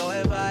need no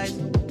advice.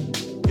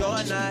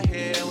 You're not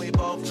here and we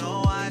both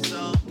know why.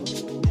 So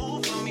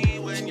move for me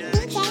when you're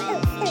extra.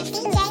 Move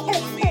for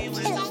me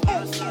when you're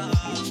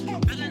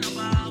awesome. Building up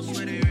a house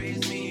where they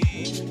raise me.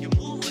 You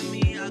move with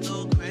me, I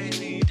go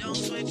crazy. Don't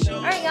switch on.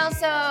 All right, y'all.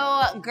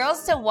 So,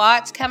 girls to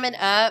watch coming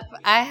up.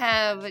 I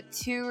have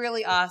 2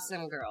 really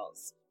awesome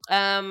girls.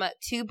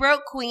 2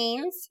 Broke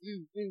Queens.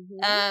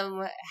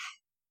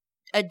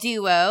 A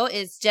duo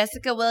is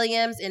Jessica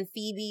Williams and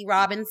Phoebe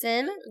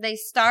Robinson. They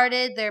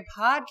started their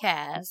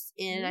podcast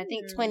in, I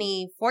think,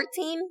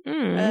 2014?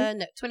 No,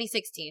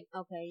 2016.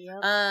 Okay,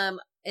 yeah.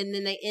 And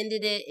then they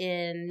ended it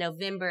in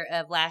November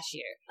of last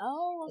year.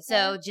 Oh, okay.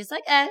 So just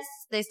like us,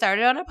 they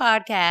started on a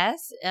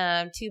podcast,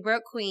 2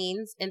 Broke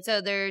Queens. And so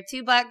they're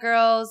 2 Black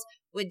girls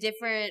with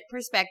different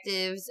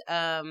perspectives,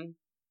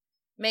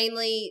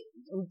 mainly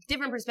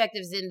different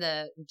perspectives in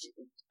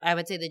I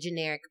would say the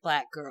generic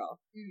Black girl.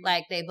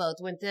 Like, they both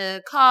went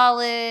to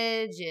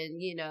college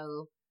and, you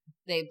know,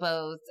 they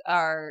both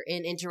are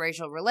in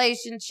interracial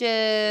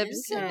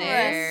relationships. So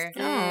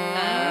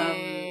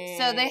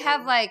they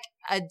have, like,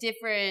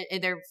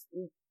 they're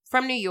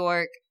from New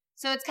York.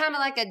 So it's kind of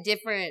like a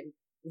different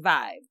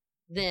vibe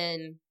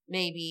than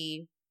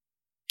maybe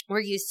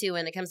we're used to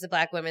when it comes to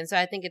Black women. So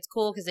I think it's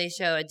cool because they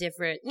show a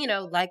different, you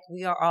know, like,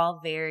 we are all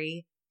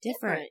very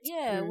different.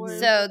 Yeah.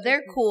 So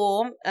they're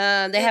cool.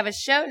 They have a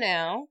show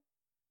now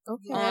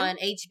on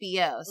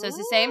HBO. So it's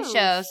the same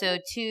show. So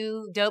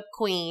 2 Dope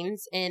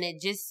Queens, and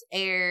it just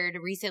aired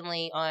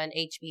recently on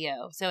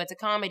HBO. So it's a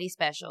comedy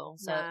special.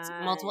 So it's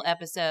multiple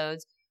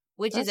episodes,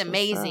 which is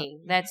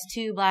amazing. That's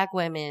 2 Black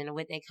women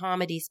with a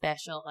comedy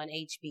special on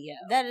HBO.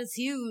 That is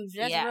huge.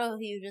 That's real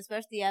huge,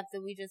 especially after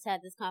we just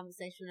had this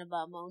conversation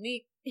about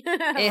Monique.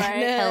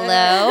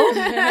 Hello.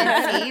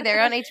 And see,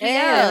 they're on HBO.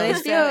 Yeah,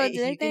 so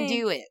you can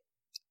do it.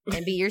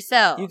 and be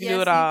yourself. You can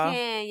do it all.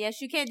 Yes,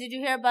 you can. Did you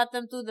hear about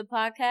them through the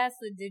podcast,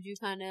 or did you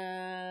kind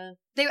of?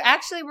 They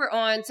actually were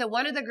on. So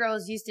one of the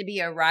girls used to be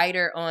a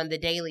writer on The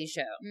Daily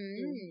Show,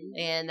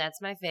 and that's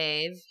my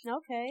fave.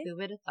 Okay, who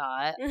would have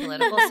thought?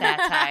 Political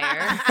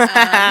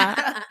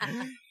satire.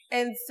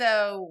 And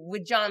so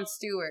with Jon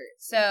Stewart.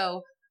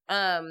 So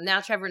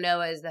now Trevor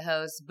Noah is the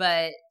host,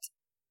 but.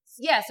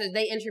 Yeah, so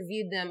they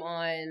interviewed them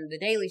on The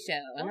Daily Show.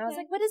 And I was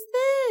like, what is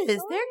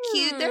this? They're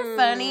cute. They're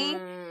funny.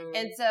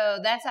 And so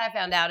that's how I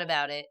found out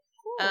about it.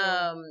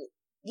 Cool.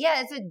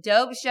 Yeah, it's a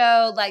dope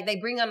show. Like, they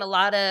bring on a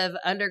lot of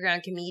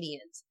underground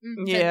comedians.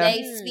 So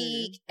they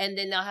speak, and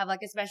then they'll have,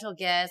 like, a special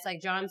guest.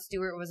 Like, Jon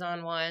Stewart was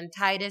on one.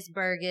 Titus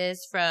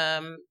Burgess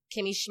from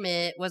Kimmy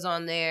Schmidt was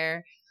on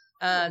there.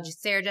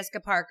 Sarah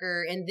Jessica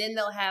Parker. And then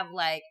they'll have,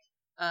 like,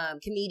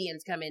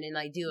 comedians come in and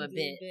like do a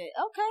bit.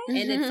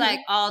 Okay. And it's like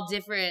all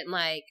different,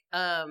 like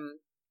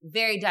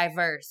very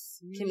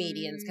diverse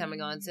comedians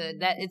coming on. So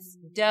that it's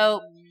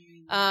dope.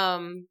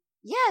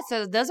 Yeah,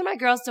 so those are my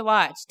girls to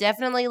watch.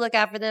 Definitely look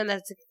out for them.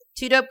 That's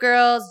two dope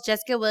girls,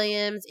 Jessica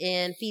Williams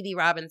and Phoebe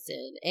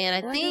Robinson. And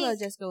I think love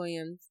Jessica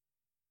Williams.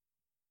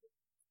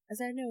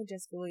 As I know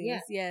Jessica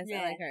Williams. Yes, I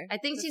like her. I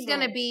think she's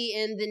gonna be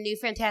in the new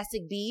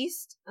Fantastic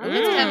Beast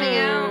that's coming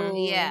out.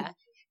 Yeah.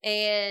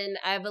 And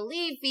I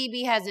believe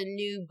Phoebe has a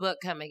new book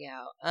coming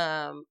out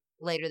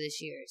later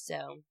this year.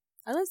 So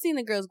I love seeing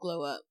the girls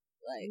glow up.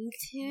 Like, me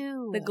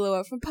too. The glow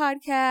up from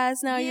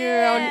podcasts. Now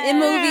you're in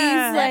movies.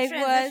 That like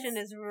transition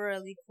is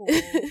really cool.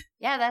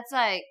 Yeah, that's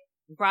like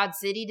Broad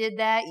City did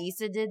that.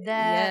 Issa did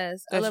that.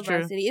 Yes, I love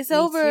Broad City. It's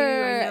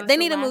over. They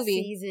need a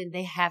movie. Season.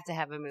 They have to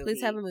have a movie.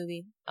 Please have a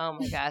movie. Oh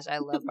my gosh, I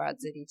love Broad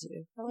City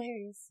too.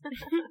 Hilarious.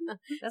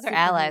 Those are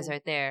allies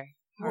right there.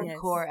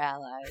 Hardcore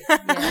allies.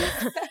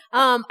 Yes.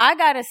 I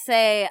gotta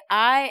say,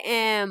 I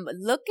am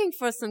looking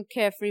for some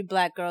carefree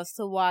black girls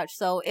to watch.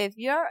 So if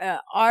you're an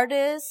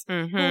artist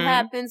who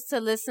happens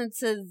to listen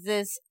to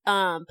this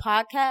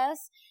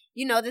podcast,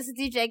 you know, this is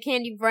DJ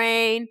Candy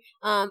Brain.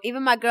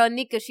 Even my girl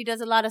Nika, she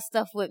does a lot of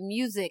stuff with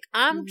music.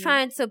 I'm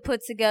trying to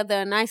put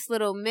together a nice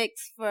little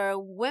mix for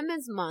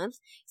Women's Month.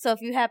 So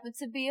if you happen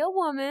to be a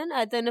woman,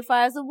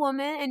 identify as a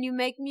woman, and you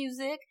make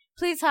music,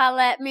 please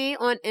holla at me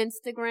on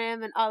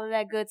Instagram and all of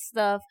that good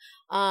stuff.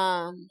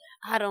 I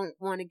don't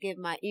want to give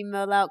my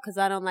email out because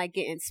I don't like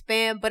getting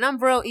spam, but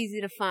I'm real easy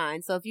to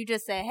find. So if you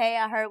just say, hey,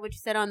 I heard what you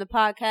said on the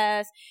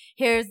podcast.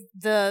 Here's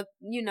the,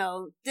 you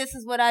know, this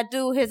is what I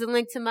do. Here's a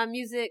link to my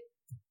music.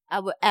 I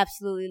would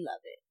absolutely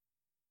love it.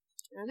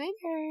 I'm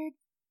anchored.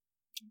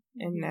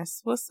 And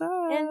that's what's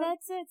up. And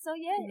that's it. So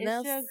yeah,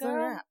 it's your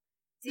girl,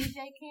 DJ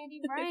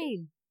Candy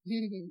Brain.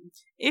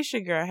 It's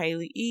your girl,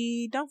 Haley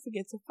E. Don't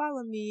forget to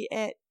follow me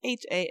at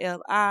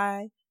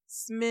HALI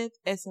Smith,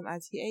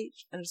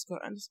 SMITH __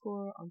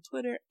 on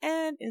Twitter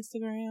and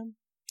Instagram.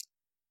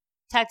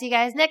 Talk to you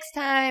guys next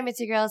time. It's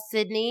your girl,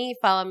 Sydney.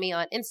 Follow me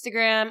on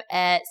Instagram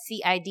at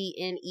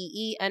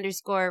CIDNEE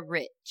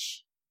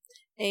 _rich.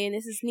 And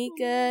this is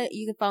Nika.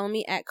 You can follow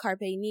me at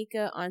Carpe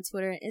Nika on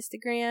Twitter and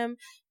Instagram.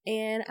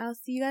 And I'll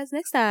see you guys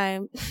next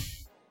time.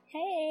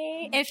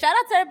 Hey. And shout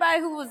out to everybody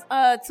who was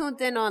tuned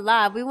in on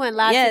live. We went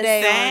live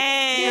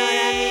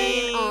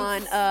today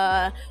on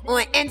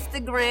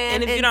Instagram.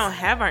 And if you don't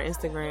have our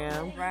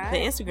Instagram, the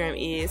Instagram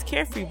is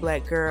Carefree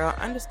Black Girl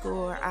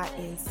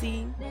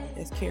 _INC.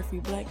 That's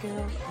Carefree Black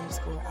Girl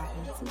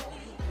 _INC.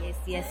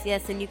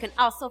 Yes. And you can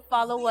also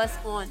follow us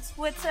on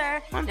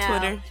Twitter.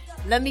 Twitter.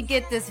 Let me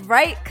get this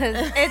right, because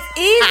it's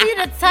easy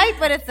to type,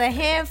 but it's a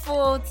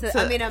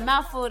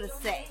mouthful to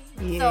say.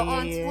 So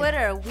on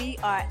Twitter, we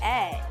are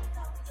at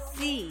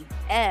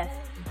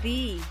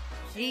CFBG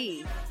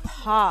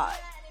Pod.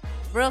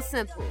 Real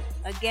simple.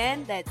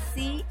 Again, that's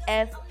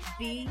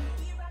CFBG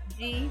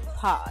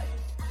Pod.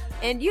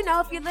 And, you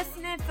know, if you're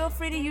listening, feel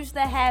free to use the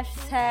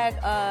hashtag,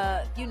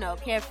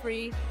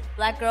 Carefree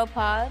Black Girl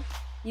Pod.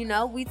 You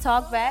know, we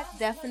talk back,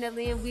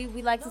 definitely, and we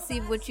like to see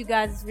what you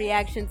guys'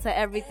 reaction to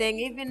everything.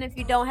 Even if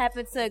you don't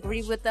happen to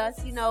agree with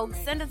us, you know,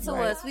 send it to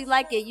us. We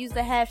like it. Use the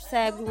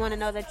hashtag. We want to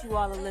know that you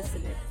all are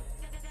listening.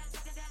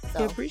 So,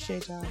 we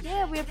appreciate y'all.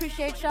 Yeah, we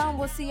appreciate y'all, and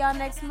we'll see y'all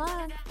next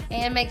month.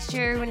 And make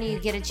sure when you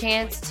get a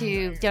chance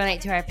to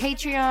donate to our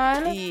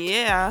Patreon.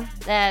 Yeah.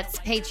 That's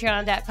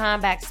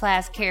patreon.com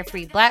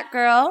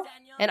 /carefreeblackgirl.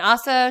 And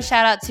also,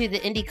 shout out to the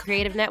Indie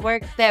Creative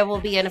Network that will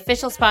be an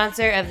official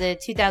sponsor of the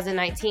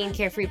 2019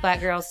 Carefree Black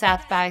Girls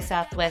South by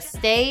Southwest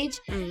stage.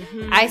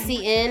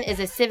 ICN is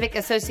a civic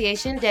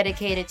association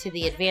dedicated to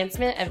the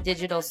advancement of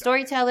digital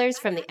storytellers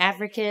from the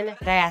African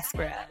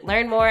diaspora.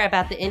 Learn more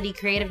about the Indie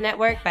Creative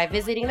Network by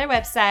visiting their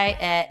website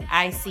at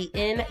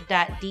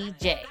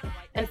icn.dj.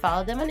 And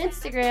follow them on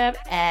Instagram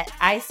at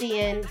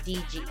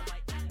ICNDG.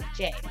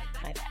 J,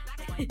 my bad.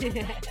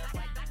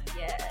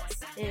 Yes.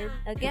 And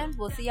again,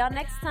 we'll see y'all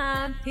next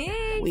time.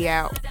 Peace. We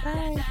out.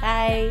 Bye.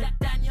 Bye.